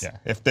 Yes. Yeah.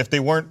 If they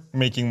weren't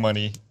making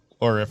money,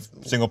 or if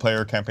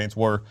single-player campaigns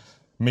were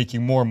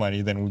making more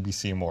money, then we'd be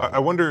seeing more. I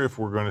wonder if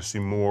we're going to see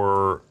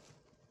more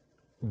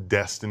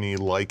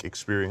Destiny-like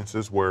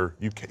experiences where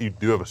you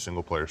do have a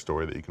single-player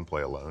story that you can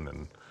play alone,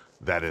 and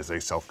that is a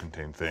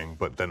self-contained thing.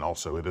 But then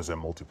also it is a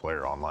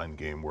multiplayer online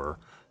game where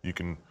you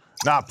can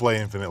not play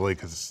infinitely,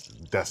 because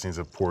Destiny's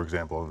a poor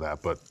example of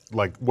that. But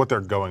like what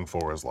they're going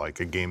for is like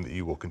a game that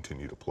you will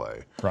continue to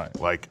play. Right.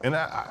 Like, and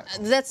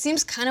That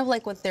seems kind of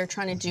like what they're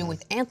trying to do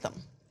with Anthem.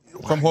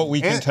 From what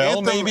we can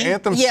tell, maybe?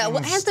 Anthem Yeah, seems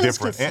well, Anthem's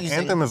different. confusing.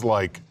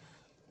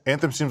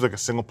 Anthem seems like a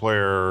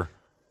single-player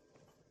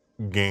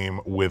game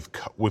with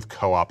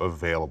co-op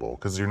available,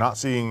 because you're not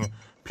seeing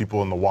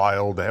people in the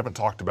wild. They haven't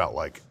talked about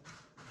like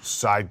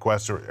side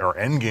quests or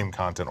end game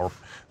content or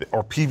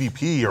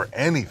PvP or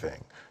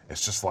anything.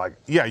 It's just like,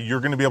 yeah,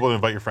 you're going to be able to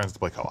invite your friends to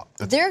play co-op.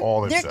 That's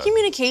all they've Their said.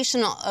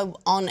 communication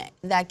on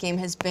that game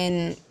has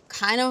been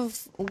kind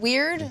of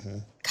weird,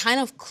 kind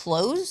of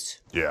closed.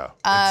 Yeah.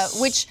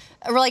 Which,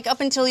 like, up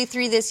until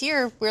E3 this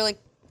year, we were like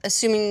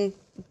assuming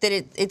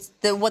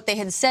that what they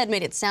had said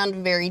made it sound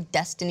very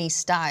Destiny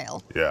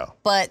style. Yeah.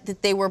 But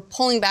that they were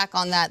pulling back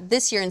on that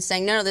this year and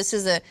saying, no, this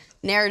is a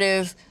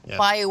narrative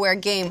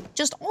BioWare game,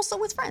 just also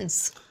with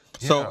friends.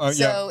 So,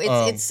 So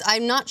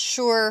I'm not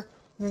sure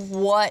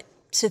what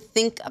to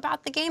think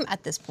about the game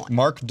at this point.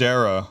 Mark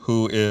Dara,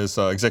 who is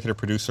executive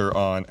producer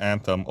on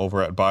Anthem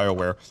over at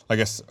BioWare, I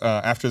guess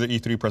after the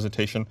E3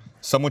 presentation,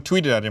 someone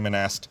tweeted at him and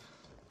asked,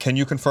 can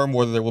you confirm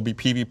whether there will be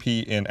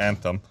PvP in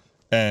Anthem?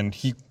 And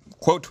he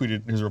quote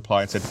tweeted his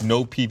reply and said,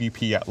 no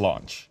PvP at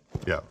launch.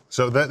 Yeah.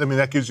 So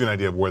that gives you an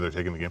idea of where they're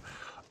taking the game.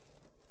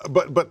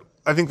 But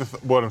I think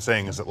what I'm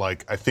saying is that,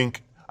 like, I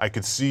think I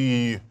could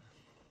see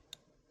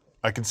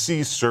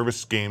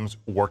service games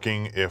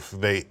working if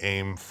they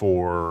aim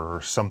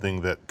for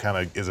something that kind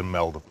of is a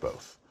meld of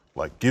both.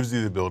 Like, gives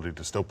you the ability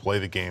to still play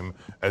the game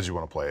as you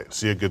want to play it.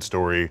 See a good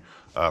story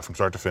from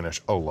start to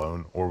finish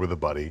alone or with a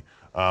buddy.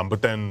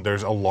 But then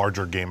there's a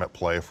larger game at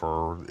play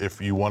for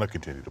if you want to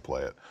continue to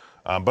play it.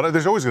 But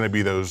there's always going to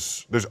be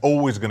there's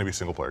always going to be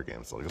single player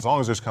games. Like, as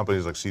long as there's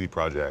companies like CD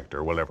Projekt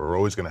or whatever, we're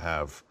always going to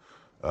have,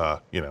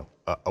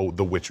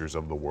 the Witchers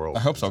of the world. I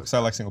hope so, because I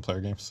like single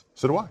player games.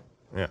 So do I.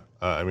 Yeah.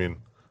 I mean.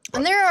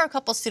 And there are a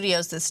couple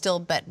studios that still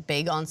bet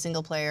big on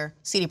single player.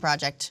 CD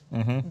Projekt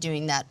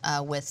doing that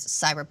with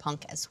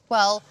Cyberpunk as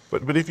well.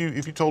 But if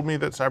you told me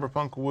that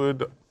Cyberpunk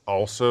would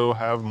also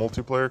have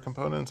multiplayer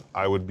components,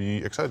 I would be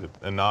excited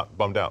and not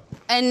bummed out.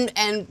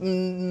 And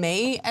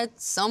may at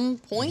some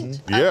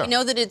point. Yeah. We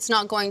know that it's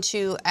not going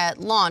to at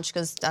launch,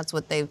 because that's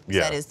what they've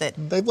said, is that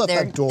they've left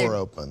they're- that door they're-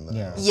 open.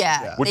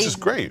 Yeah. Which is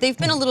great. They've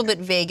been a little bit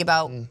vague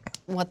about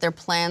what their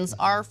plans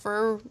are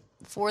for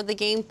the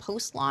game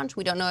post-launch.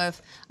 I don't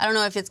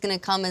know if it's going to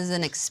come as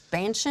an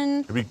expansion,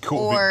 It'd be cool.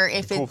 or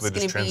it'd if be cool it's if they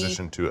going just to be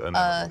transition to an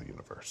MMO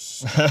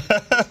universe.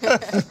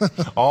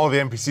 All the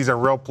NPCs are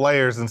real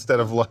players instead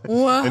of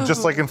and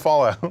just like in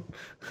Fallout.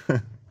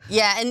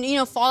 Yeah,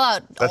 and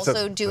Fallout That's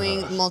also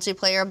doing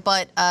multiplayer,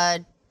 but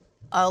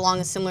along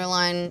a similar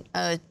line,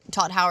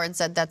 Todd Howard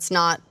said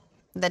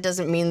that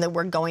doesn't mean that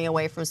we're going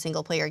away from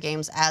single player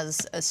games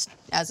as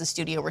a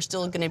studio. We're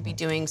still going to be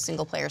doing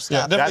single player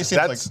stuff. definitely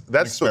seems like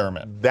an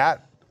experiment.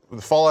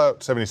 The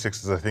Fallout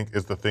 76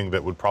 is the thing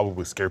that would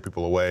probably scare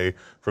people away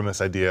from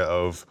this idea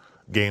of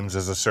games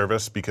as a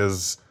service,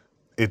 because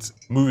it's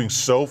moving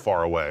so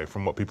far away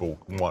from what people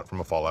want from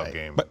a Fallout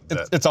game. But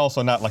it's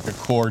also not like a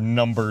core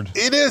numbered.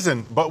 It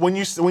isn't. But when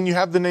you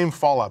have the name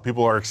Fallout,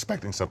 people are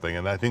expecting something,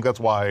 and I think that's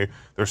why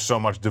there's so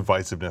much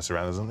divisiveness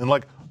around this. And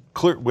like,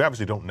 we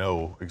obviously don't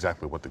know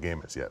exactly what the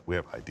game is yet. We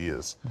have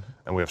ideas,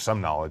 and we have some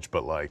knowledge,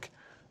 but like,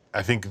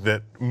 I think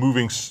that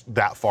moving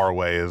that far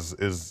away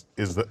is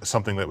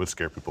something that would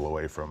scare people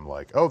away from,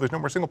 like, oh, there's no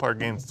more single player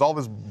games. It's all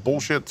this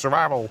bullshit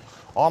survival,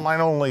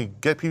 online only,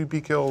 get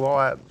PvP killed, all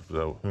that.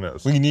 So who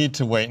knows? We need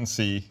to wait and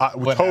see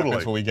what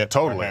happens when we get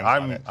our hands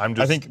on it.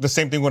 I think the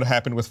same thing would have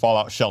happened with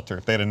Fallout Shelter.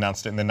 If they had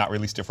announced it and then not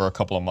released it for a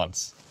couple of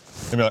months.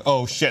 They'd be like,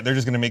 oh shit, they're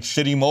just going to make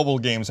shitty mobile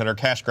games that are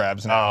cash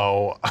grabs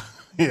now. Oh.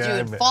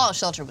 Yeah, Dude, Fallout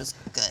Shelter was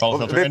good.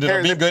 Fallout Shelter ended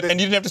up being good, and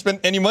you didn't have to spend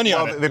any money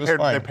on it.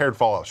 They paired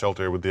Fallout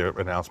Shelter with the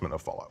announcement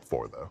of Fallout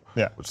 4, though.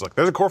 Yeah. Which is like,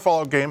 there's a core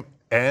Fallout game,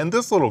 and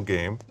this little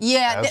game.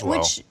 Yeah, as well.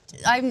 which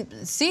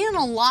I'm seeing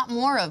a lot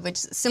more of, which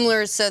is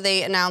similar. So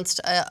they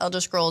announced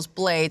Elder Scrolls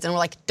Blades, and we're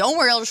like, don't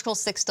worry, Elder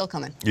Scrolls 6 still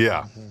coming.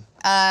 Yeah.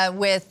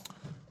 With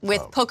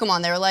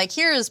Pokemon, they were like,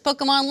 here's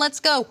Pokemon, let's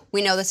go.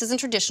 We know this isn't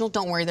traditional.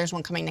 Don't worry, there's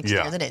one coming next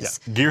year that is.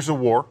 Yeah. Gears of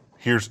War.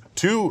 Here's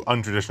 2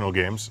 untraditional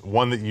games.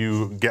 One that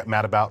you get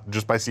mad about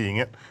just by seeing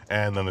it,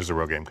 and then there's a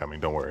real game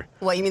coming. Don't worry.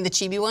 What, you mean the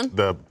chibi one?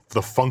 The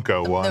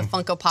Funko one. The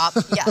Funko Pop.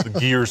 Yeah. The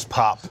Gears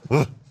Pop.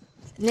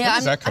 Yeah,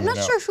 is that I'm not coming out?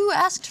 sure who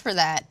asked for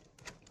that.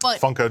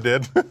 But Funko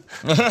did.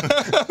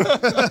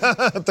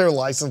 Their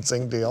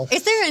licensing deal.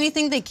 is there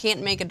anything they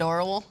can't make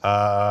adorable?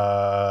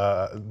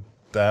 I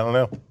don't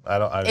know.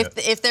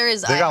 If there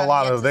is, They got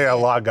a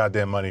lot of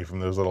goddamn money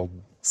from those little.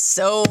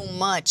 so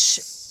much.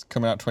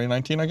 Coming out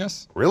 2019, I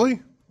guess. Really?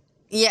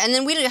 Yeah, and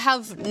then we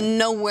have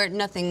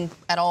nothing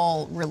at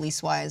all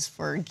release-wise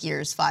for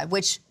Gears 5,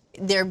 which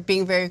they're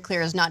being very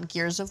clear is not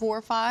Gears of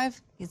War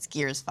 5, it's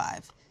Gears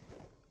 5.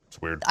 It's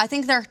weird. I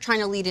think they're trying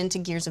to lead into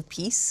Gears of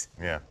Peace.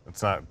 Yeah,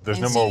 it's not. There's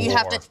And no so more you war.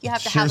 have to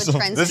have Gears a of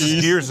transition. This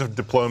is Gears of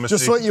diplomacy.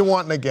 Just what you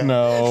want in a game.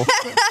 No.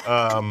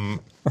 Yeah.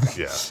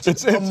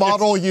 A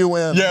model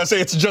UN. Yeah,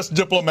 say it's just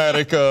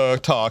diplomatic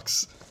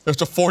talks.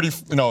 It's a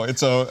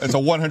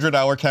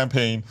 100-hour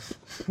campaign.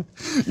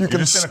 You can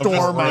just gonna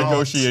storm Of out.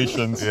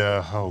 negotiations.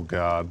 Yeah. Oh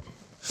God.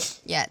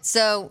 Yeah,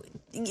 so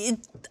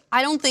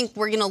I don't think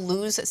we're going to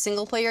lose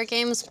single-player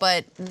games,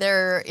 but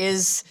there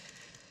is,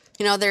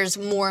 there's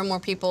more and more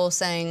people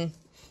saying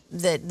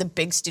that the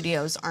big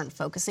studios aren't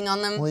focusing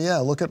on them. Well, yeah,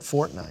 look at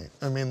Fortnite.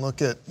 I mean,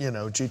 look at,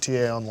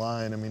 GTA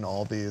Online. I mean,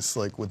 all these,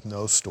 with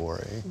no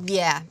story.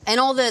 Yeah, and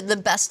all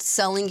the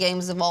best-selling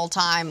games of all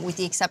time, with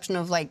the exception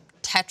of,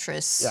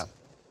 Tetris. Yeah.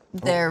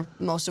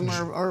 Most of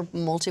them are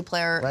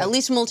multiplayer, Right. at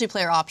least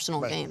multiplayer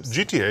optional games.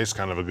 GTA is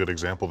kind of a good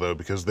example though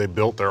because they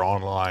built their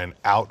online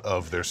out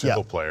of their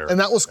single player, and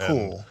that was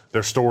cool.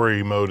 Their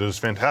story mode is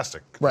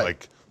fantastic.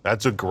 Right.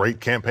 That's a great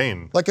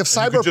campaign. If And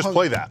Cyberpunk, you could just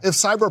play that. If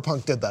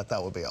Cyberpunk did that,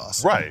 that would be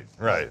awesome.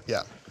 Right.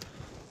 Yeah.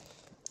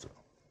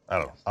 I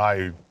don't know.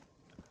 I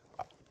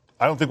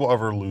don't think we'll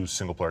ever lose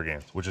single player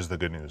games, which is the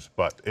good news.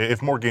 But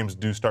if more games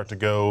do start to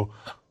go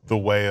the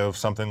way of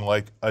something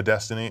like a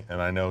Destiny, and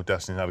I know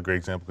Destiny's not a great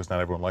example because not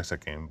everyone likes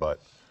that game,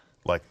 but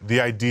the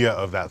idea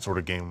of that sort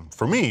of game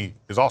for me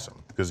is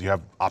awesome because you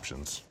have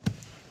options.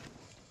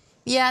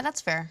 Yeah,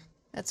 that's fair.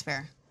 That's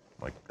fair.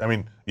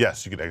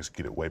 Yes, you could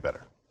execute it way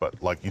better, but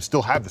you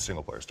still have the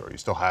single player story. You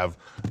still have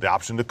the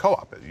option to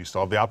co-op it. You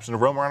still have the option to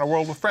roam around a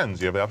world with friends.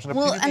 You have the option to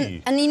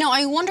PvP. And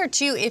I wonder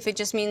too if it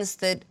just means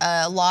that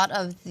a lot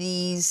of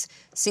these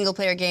single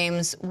player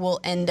games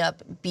will end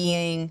up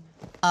being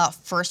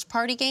first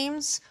party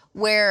games,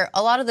 where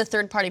a lot of the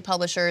third party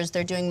publishers,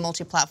 they're doing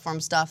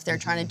multi-platform stuff. They're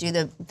trying to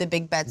do the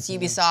big bets.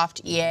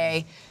 Ubisoft,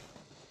 EA,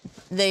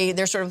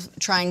 they're sort of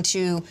trying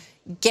to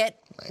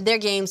get their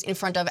games in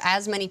front of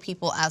as many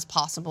people as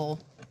possible,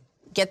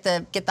 get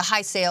the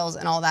high sales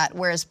and all that.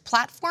 Whereas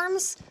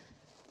platforms,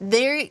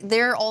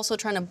 they're also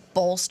trying to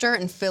bolster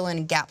and fill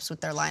in gaps with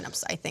their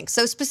lineups, I think.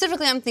 So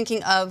specifically, I'm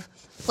thinking of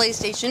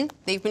PlayStation.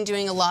 They've been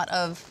doing a lot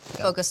of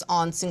focus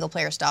on single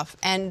player stuff,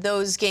 and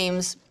those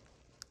games,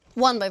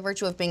 one, by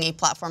virtue of being a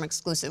platform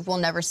exclusive, will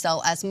never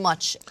sell as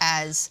much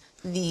as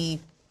the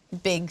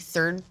big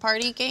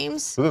third-party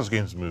games. So those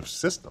games move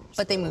systems.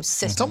 But they move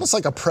systems. It's almost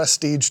like a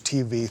prestige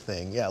TV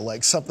thing. Yeah,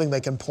 something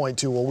they can point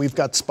to. Well, we've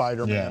got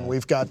Spider-Man,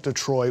 we've got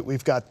Detroit,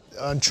 we've got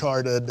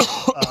Uncharted.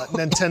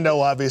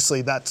 Nintendo,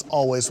 obviously, that's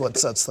always what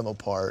sets them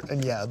apart.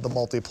 And yeah, the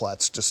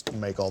multi-plats just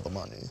make all the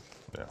money.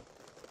 Yeah.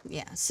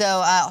 Yeah,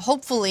 so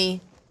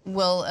hopefully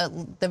we'll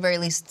at the very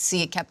least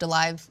see it kept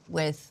alive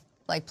with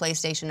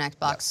PlayStation,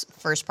 Xbox,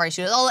 first-party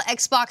shooters. All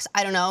Xbox,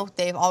 I don't know.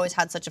 They've always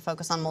had such a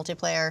focus on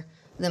multiplayer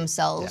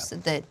themselves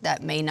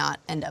that may not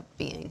end up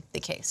being the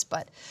case,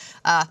 but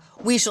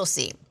we shall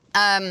see.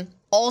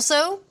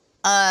 Also,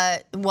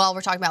 while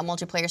we're talking about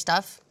multiplayer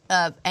stuff,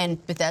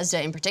 and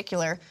Bethesda in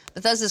particular,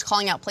 Bethesda's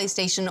calling out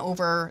PlayStation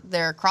over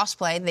their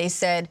crossplay. They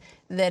said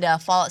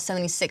that Fallout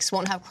 76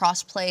 won't have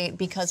crossplay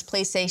because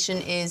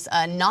PlayStation is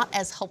not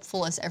as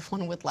helpful as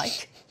everyone would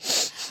like,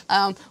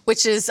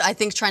 which is, I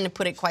think, trying to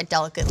put it quite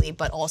delicately,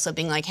 but also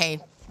being like, hey,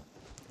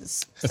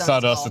 It's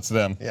not us, it's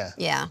them. Yeah.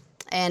 yeah.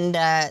 And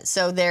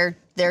so they're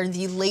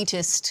the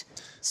latest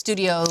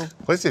studio.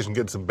 PlayStation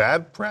getting some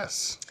bad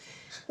press.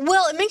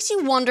 Well, it makes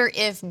you wonder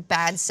if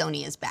bad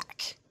Sony is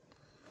back.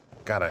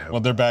 God, I hope.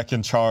 Well, they're back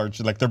in charge.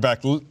 They're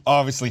back,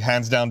 obviously,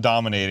 hands down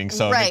dominating,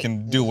 so Right. they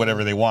can do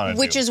whatever they want to do.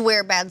 Which is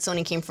where bad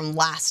Sony came from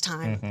last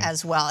time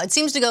as well. It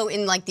seems to go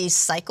in these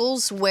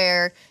cycles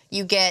where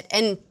you get,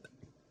 and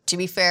to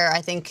be fair,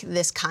 I think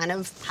this kind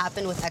of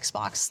happened with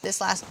Xbox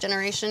this last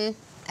generation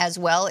as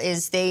well,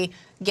 is they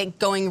get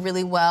going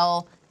really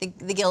well.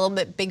 They get a little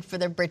bit big for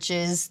their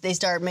britches.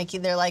 They're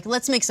like,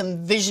 let's make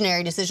some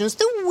visionary decisions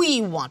that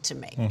we want to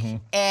make.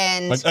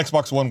 And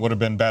Xbox One would have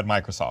been bad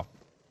Microsoft,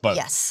 but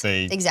yes,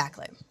 they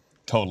exactly.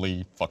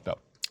 totally fucked up.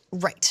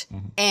 Right.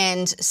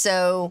 And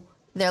so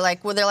they're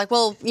like,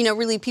 well,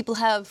 really, people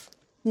have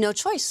no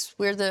choice.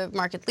 We're the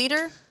market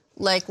leader.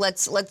 Like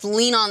let's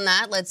lean on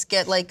that. Let's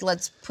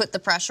put the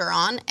pressure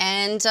on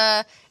and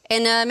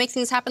make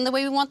things happen the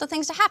way we want the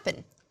things to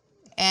happen.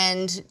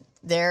 And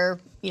they're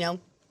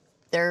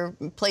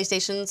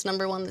PlayStation's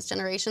 #1 this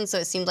generation, so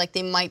it seemed like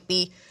they might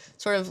be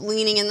sort of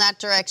leaning in that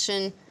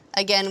direction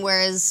again.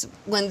 Whereas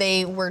when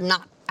they were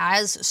not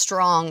as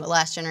strong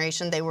last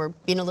generation, they were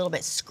being a little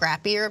bit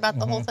scrappier about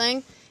the whole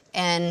thing,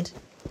 and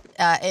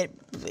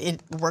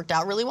it worked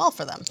out really well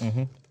for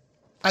them.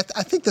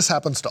 I think this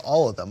happens to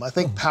all of them. I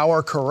think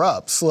power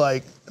corrupts.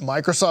 Like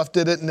Microsoft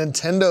did it,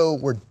 Nintendo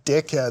were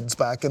dickheads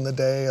back in the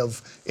day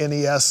of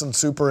NES and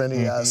Super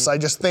NES. I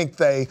just think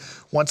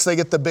once they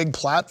get the big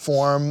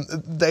platform,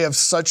 they have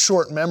such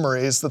short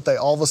memories that they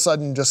all of a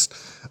sudden just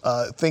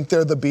think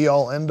they're the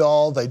be-all,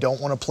 end-all. They don't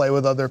want to play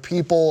with other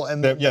people.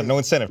 And no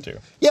incentive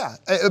to. Yeah,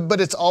 but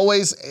it's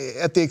always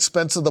at the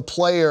expense of the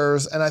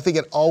players, and I think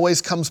it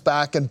always comes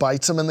back and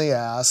bites them in the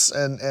ass.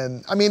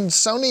 And I mean,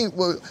 Sony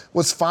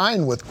was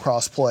fine with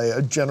crossplay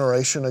a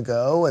generation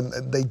ago, and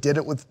they did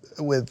it with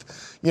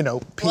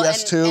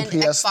PS2, and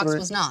PS3. Xbox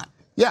was not.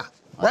 Yeah,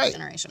 right.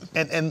 Generation.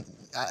 And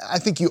I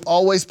think you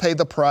always pay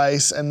the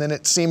price, and then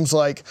it seems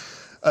like,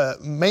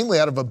 mainly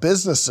out of a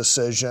business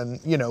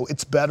decision,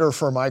 it's better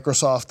for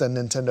Microsoft and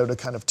Nintendo to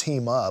kind of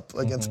team up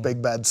against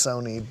big bad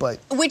Sony. But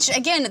which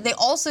again, they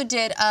also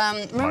did.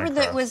 Remember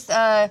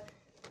that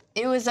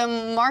it was a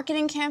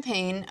marketing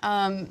campaign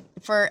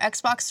for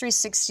Xbox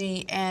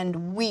 360 and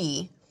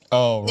Wii.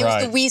 Oh, right. It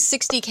was the Wii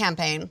 60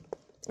 campaign,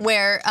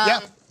 where.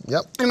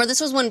 Yep. Remember,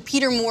 this was when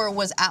Peter Moore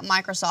was at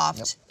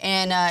Microsoft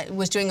and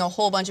was doing a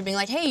whole bunch of being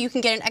like, hey, you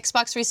can get an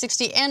Xbox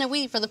 360 and a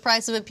Wii for the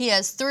price of a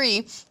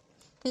PS3.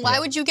 Why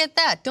would you get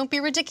that? Don't be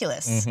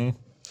ridiculous.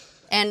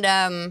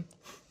 And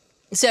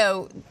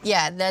so,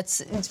 yeah,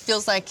 it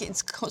feels like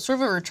it's sort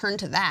of a return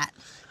to that.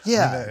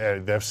 Yeah. I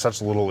mean, they have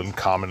such little in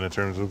common in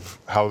terms of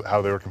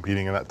how they were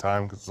competing in that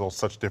time because it's all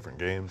such different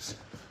games.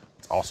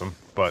 It's awesome.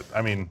 But,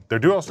 I mean, they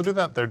do also do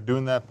that. They're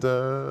doing that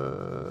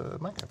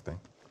Minecraft thing.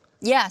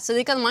 Yeah, so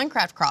they got the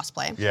Minecraft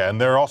crossplay. Yeah,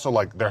 and they're also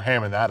they're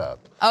hamming that up.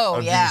 Oh,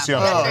 Did yeah. you see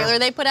on That Twitter? trailer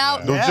they put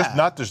out? Yeah.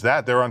 Not just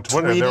that, they were on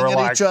Twitter. They were Tweeting at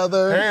like, each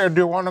other. hey, do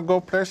you want to go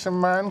play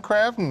some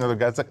Minecraft? And the other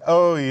guy's like,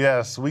 oh,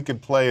 yes, we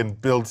could play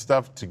and build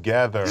stuff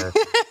together,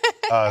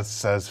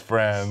 us as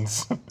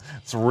friends.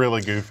 It's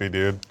really goofy,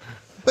 dude.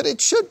 But it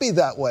should be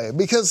that way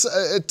because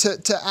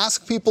to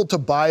ask people to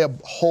buy a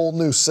whole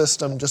new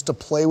system just to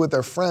play with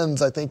their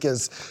friends, I think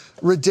is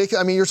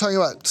ridiculous. I mean, you're talking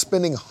about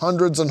spending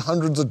hundreds and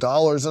hundreds of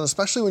dollars, and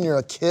especially when you're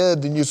a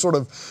kid and you sort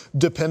of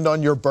depend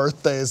on your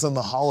birthdays and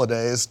the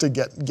holidays to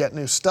get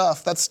new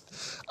stuff.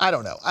 I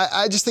don't know.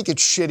 I just think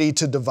it's shitty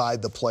to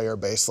divide the player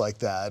base like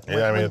that.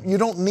 When you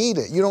don't need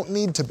it. You don't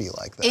need to be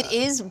like that. It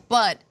is,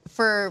 but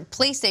for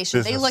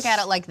PlayStation, they look at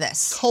it like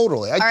this.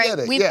 Totally, I get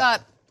it. We've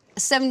got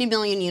 70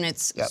 million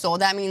units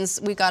sold. That means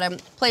we've got a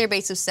player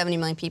base of 70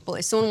 million people.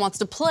 If someone wants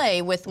to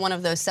play with one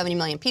of those 70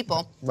 million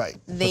people,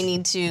 they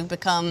need to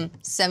become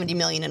 70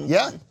 million in one.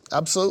 Yeah,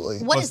 absolutely.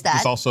 What is that?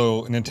 It's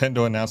also,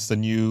 Nintendo announced the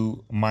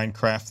new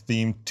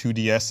Minecraft-themed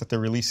 2DS that they're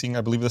releasing,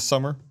 I believe, this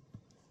summer.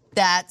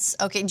 That's,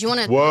 okay, do you want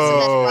to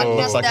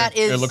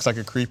It looks like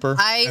a creeper.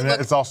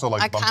 It's also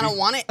like I kind of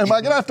want it. Am I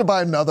going to have to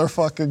buy another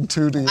fucking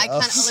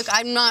 2DS?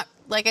 I'm not,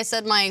 like I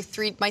said, my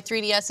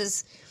 3DS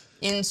is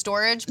in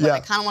storage, but I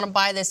kind of want to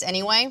buy this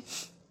anyway.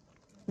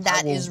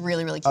 That is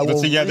really, really cute. But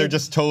so, they're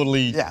just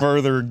totally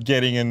further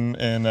getting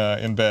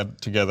in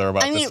bed together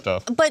about this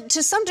stuff. But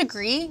to some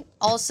degree,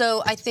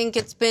 also, I think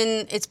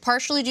it's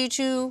partially due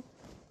to,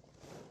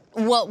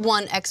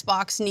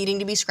 Xbox needing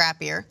to be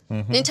scrappier.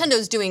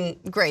 Nintendo's doing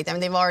great. I mean,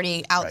 they've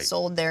already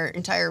outsold their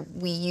entire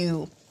Wii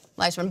U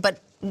lifespan, but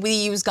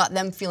Wii U's got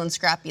them feeling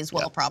scrappy as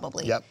well,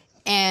 probably.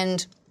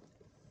 And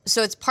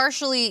so it's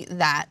partially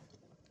that.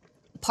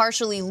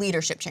 Partially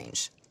leadership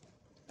change.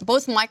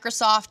 Both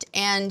Microsoft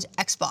and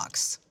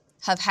Xbox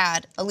have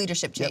had a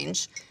leadership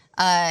change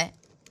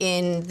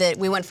in that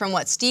we went from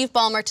Steve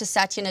Ballmer to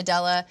Satya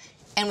Nadella,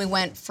 and we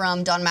went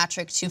from Don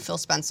Matrick to Phil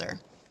Spencer.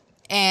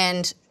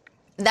 And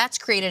that's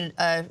created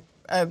a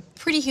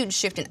pretty huge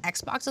shift in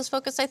Xbox's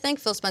focus, I think.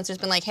 Phil Spencer's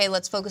been like, hey,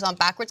 let's focus on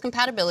backwards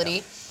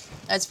compatibility.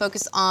 Let's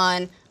focus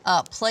on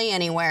play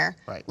anywhere.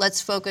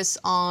 Let's focus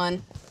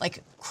on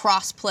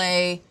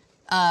cross-play.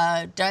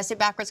 Did I say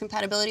backwards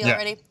compatibility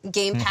already?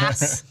 Game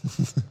Pass.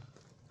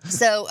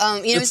 So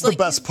it's the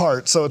best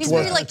part. So it's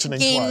worth mentioning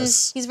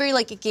twice. He's very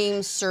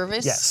game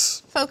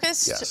service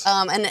focused,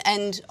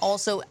 and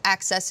also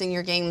accessing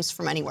your games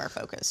from anywhere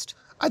focused.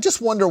 I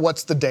just wonder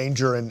what's the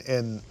danger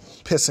in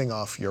pissing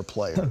off your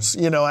players.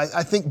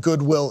 I think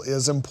goodwill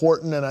is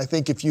important, and I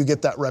think if you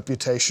get that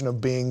reputation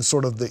of being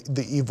sort of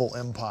the evil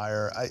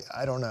empire,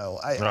 I don't know.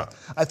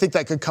 I think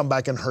that could come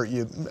back and hurt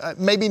you.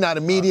 Maybe not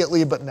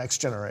immediately, but next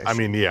generation. I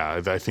mean,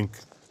 I think,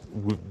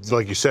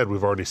 like you said,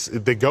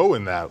 they go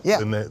in that. Yeah.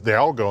 And they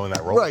all go in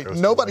that roller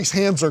coaster. Nobody's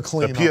hands are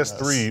clean. The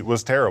PS3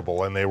 was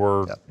terrible, and it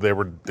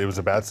was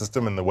a bad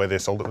system, and the way they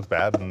sold it was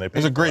bad, and it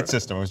was a great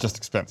system. It was just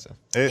expensive.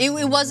 It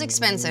was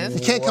expensive.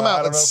 You can't come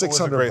out with $600. It was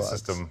a great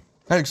system.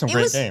 Had some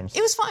great games.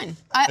 It was fine.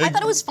 I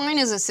thought it was fine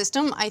as a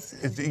system.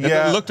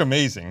 It looked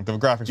amazing. The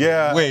graphics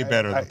were way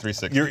better than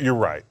 360. You're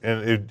right.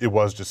 And it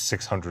was just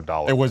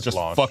 $600. It was just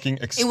launch. fucking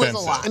expensive. It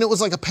was a lot. And it was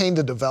like a pain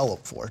to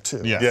develop for,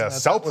 too. Yeah. Yeah,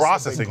 cell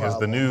processing is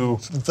the new...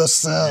 The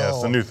cell. Yeah,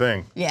 it's the new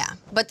thing. Yeah,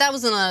 but that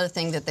was another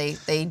thing that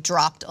they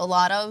dropped a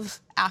lot of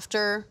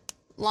after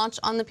launch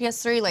on the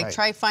PS3. Like,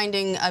 try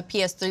finding a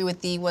PS3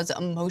 with the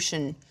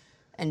motion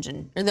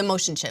engine, or the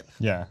motion chip.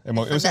 Yeah, that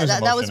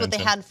was what they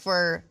had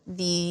for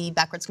the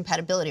backwards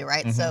compatibility,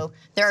 right? Mm-hmm. So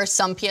there are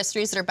some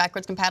PS3s that are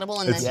backwards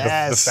compatible, and It's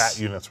then the fat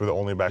units were the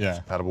only backwards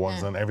compatible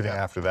ones, and everything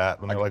after that,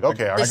 when they're like,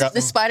 okay,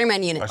 the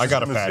Spider-Man unit. I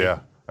got a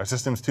fatty. Our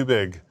system's too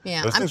big.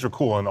 Yeah, Those things were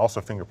cool, and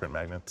also fingerprint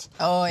magnets.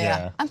 Oh yeah.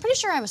 Yeah. I'm pretty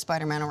sure I have a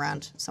Spider-Man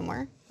around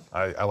somewhere.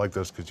 I like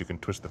those because you can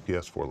twist the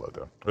PS4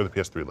 logo, or the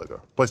PS3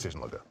 logo,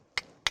 PlayStation logo.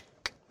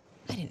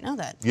 I didn't know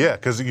that. Yeah,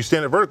 because you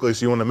stand it vertically,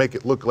 so you want to make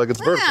it look like it's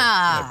vertical.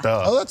 Ah. Yeah,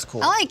 duh. Oh, that's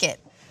cool. I like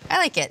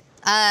it.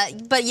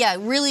 But yeah,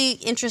 really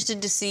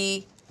interested to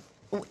see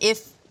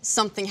if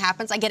something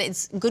happens. I get it.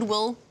 It's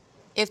goodwill.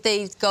 If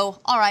they go,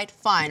 all right,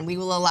 fine, we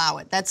will allow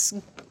it. That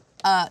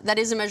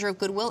is a measure of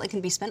goodwill. It can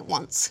be spent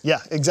once. Yeah,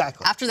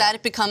 exactly. After that,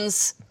 it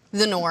becomes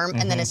the norm,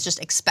 and then it's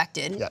just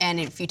expected. Yeah. And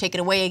if you take it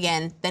away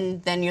again,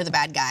 then you're the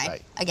bad guy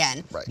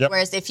again. Right. Yep.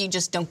 Whereas if you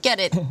just don't get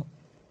it,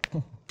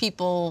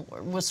 people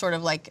will sort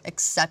of like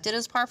accept it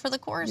as par for the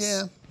course.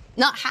 Yeah.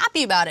 Not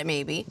happy about it,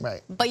 maybe.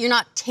 Right. But you're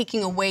not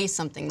taking away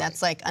something.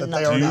 That's like That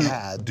another. they already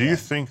had. Do you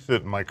think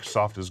that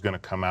Microsoft is going to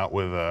come out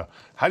with a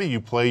how do you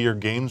play your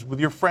games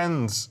with your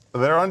friends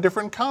that are on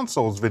different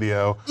consoles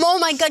video? Oh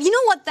my God! You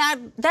know what?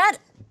 That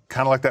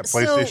Kind of like that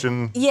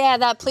PlayStation. Yeah,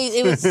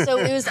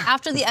 it was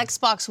after the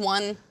Xbox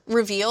One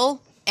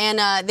reveal,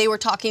 and they were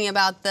talking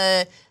about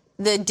the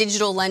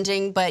digital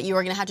lending, but you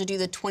were going to have to do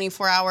the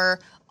 24-hour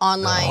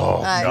online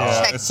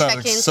check-in It sounds for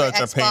like such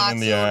a Xbox. pain in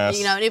the ass.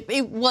 You know,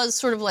 it was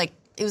sort of like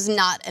it was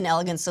not an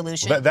elegant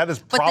solution. That is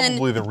But then-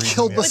 probably the reason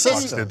killed the the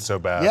Xbox system. did so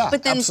bad. Yeah.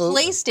 But then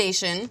Absolutely.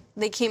 PlayStation,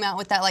 they came out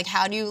with that, like,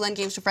 how do you lend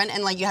games to a friend?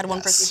 And, like, you had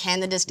one person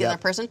hand the disc to the Yep.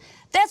 other person.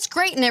 That's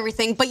great and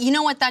everything, but you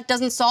know what that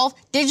doesn't solve?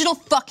 Digital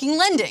fucking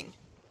lending.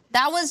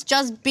 That was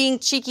just being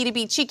cheeky to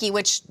be cheeky,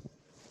 which,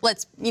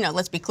 let's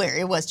be clear,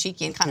 it was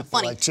cheeky and kind of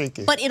funny. like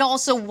cheeky. But it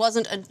also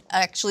wasn't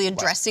actually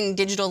addressing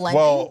digital lending.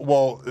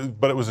 Well,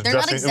 but it was They're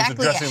not addressing.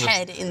 exactly it was addressing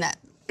ahead in that.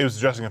 It was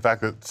addressing the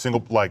fact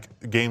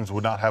that games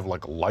would not have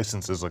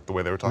licenses like the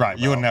way they were talking about. Right,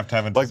 you wouldn't have to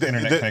have internet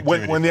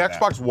connectivity when the for that.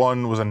 Xbox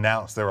One was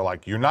announced, they were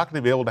like, you're not going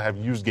to be able to have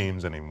used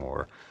games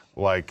anymore,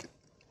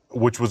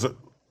 which was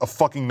a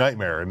fucking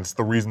nightmare, and it's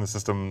the reason the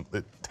system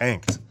it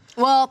tanked.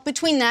 Well,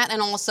 between that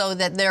and also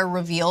that their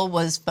reveal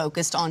was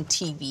focused on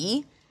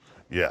TV.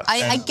 Yes.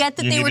 I get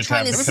that you they were needed to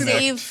trying to have the connect.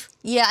 save.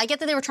 Yeah, I get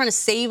that they were trying to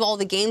save all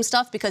the game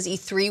stuff because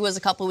E3 was a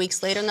couple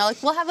weeks later, and they're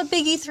like, "We'll have a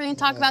big E3 and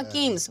talk about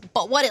games."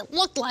 But what it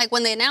looked like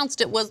when they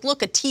announced it was,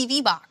 look, a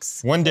TV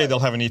box. One day they'll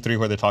have an E3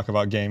 where they talk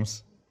about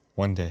games.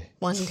 One day.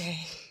 One day,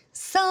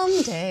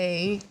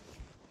 someday.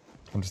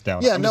 I'm just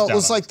down. Yeah, I'm no, just it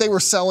was down on like they were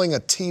selling a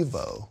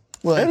TiVo.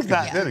 They had Like a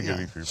that. good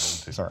E3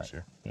 presentation It's all right. this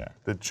year. Yeah.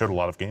 They showed a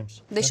lot of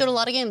games. They showed a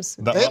lot of games.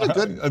 They had a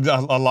good-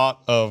 a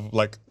lot of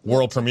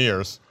world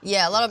premieres.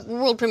 Yeah, a lot of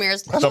world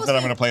premieres. Stuff that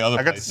I'm going to play other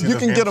I got to places. see You those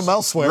can get games. them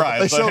elsewhere. But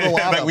they showed a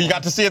lot of We them.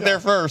 got to see it there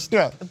first.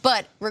 Yeah.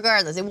 But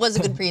regardless, it was a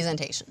good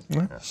presentation.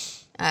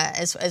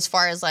 As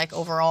far as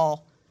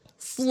overall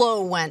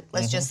flow went,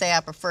 let's just say I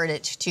preferred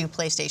it to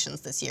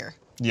PlayStation's this year,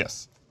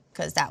 Yes.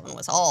 because that one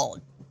was all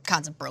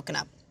kinds of broken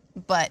up.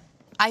 But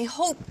I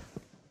hope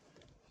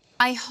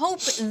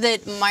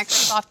that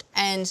Microsoft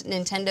and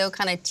Nintendo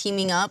kind of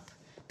teaming up,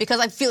 because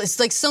I feel it's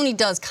like Sony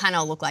does kind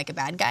of look like a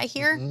bad guy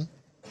here.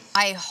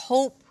 I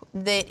hope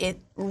that it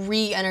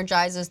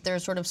re-energizes their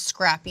sort of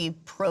scrappy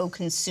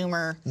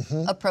pro-consumer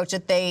approach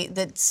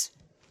that's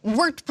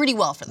worked pretty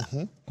well for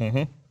them.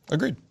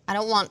 Agreed. I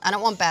don't want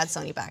bad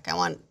Sony back. I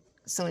want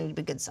Sony to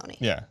be good Sony.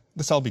 Yeah.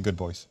 This all be good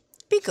boys.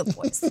 Be good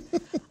boys.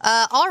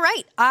 All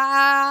right.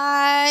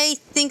 I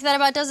think that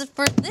about does it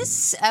for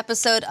this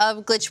episode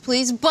of Glitch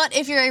Please. But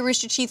if you're a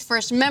Rooster Teeth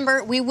First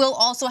member, we will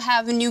also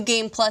have a new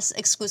Game Plus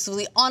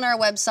exclusively on our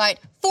website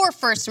for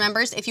First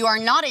members. If you are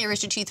not a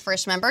Rooster Teeth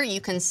First member, you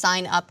can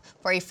sign up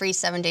for a free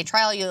 7-day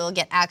trial. You'll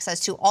get access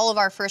to all of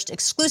our First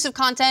exclusive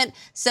content.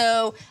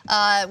 So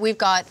we've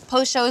got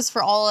post shows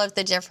for all of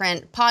the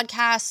different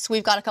podcasts.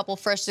 We've got a couple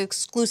First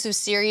exclusive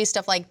series,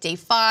 stuff like Day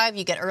 5.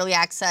 You get early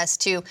access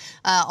to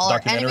all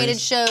our animated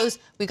shows.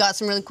 We got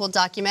some really cool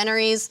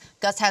documentaries.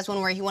 Gus has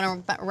one where he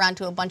went around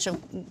to a bunch of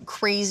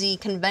crazy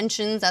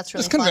conventions. That's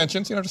really Just fun.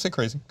 conventions. You don't have to say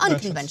crazy.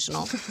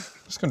 Unconventional.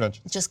 Just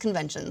conventions. Just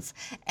conventions.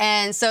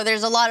 And so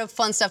there's a lot of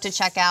fun stuff to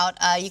check out.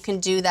 You can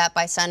do that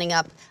by signing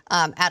up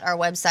at our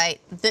website,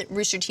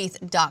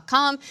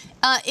 roosterteeth.com.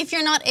 If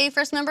you're not a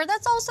First member,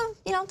 that's also,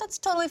 that's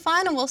totally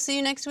fine. And we'll see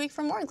you next week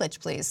for more Glitch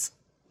Please.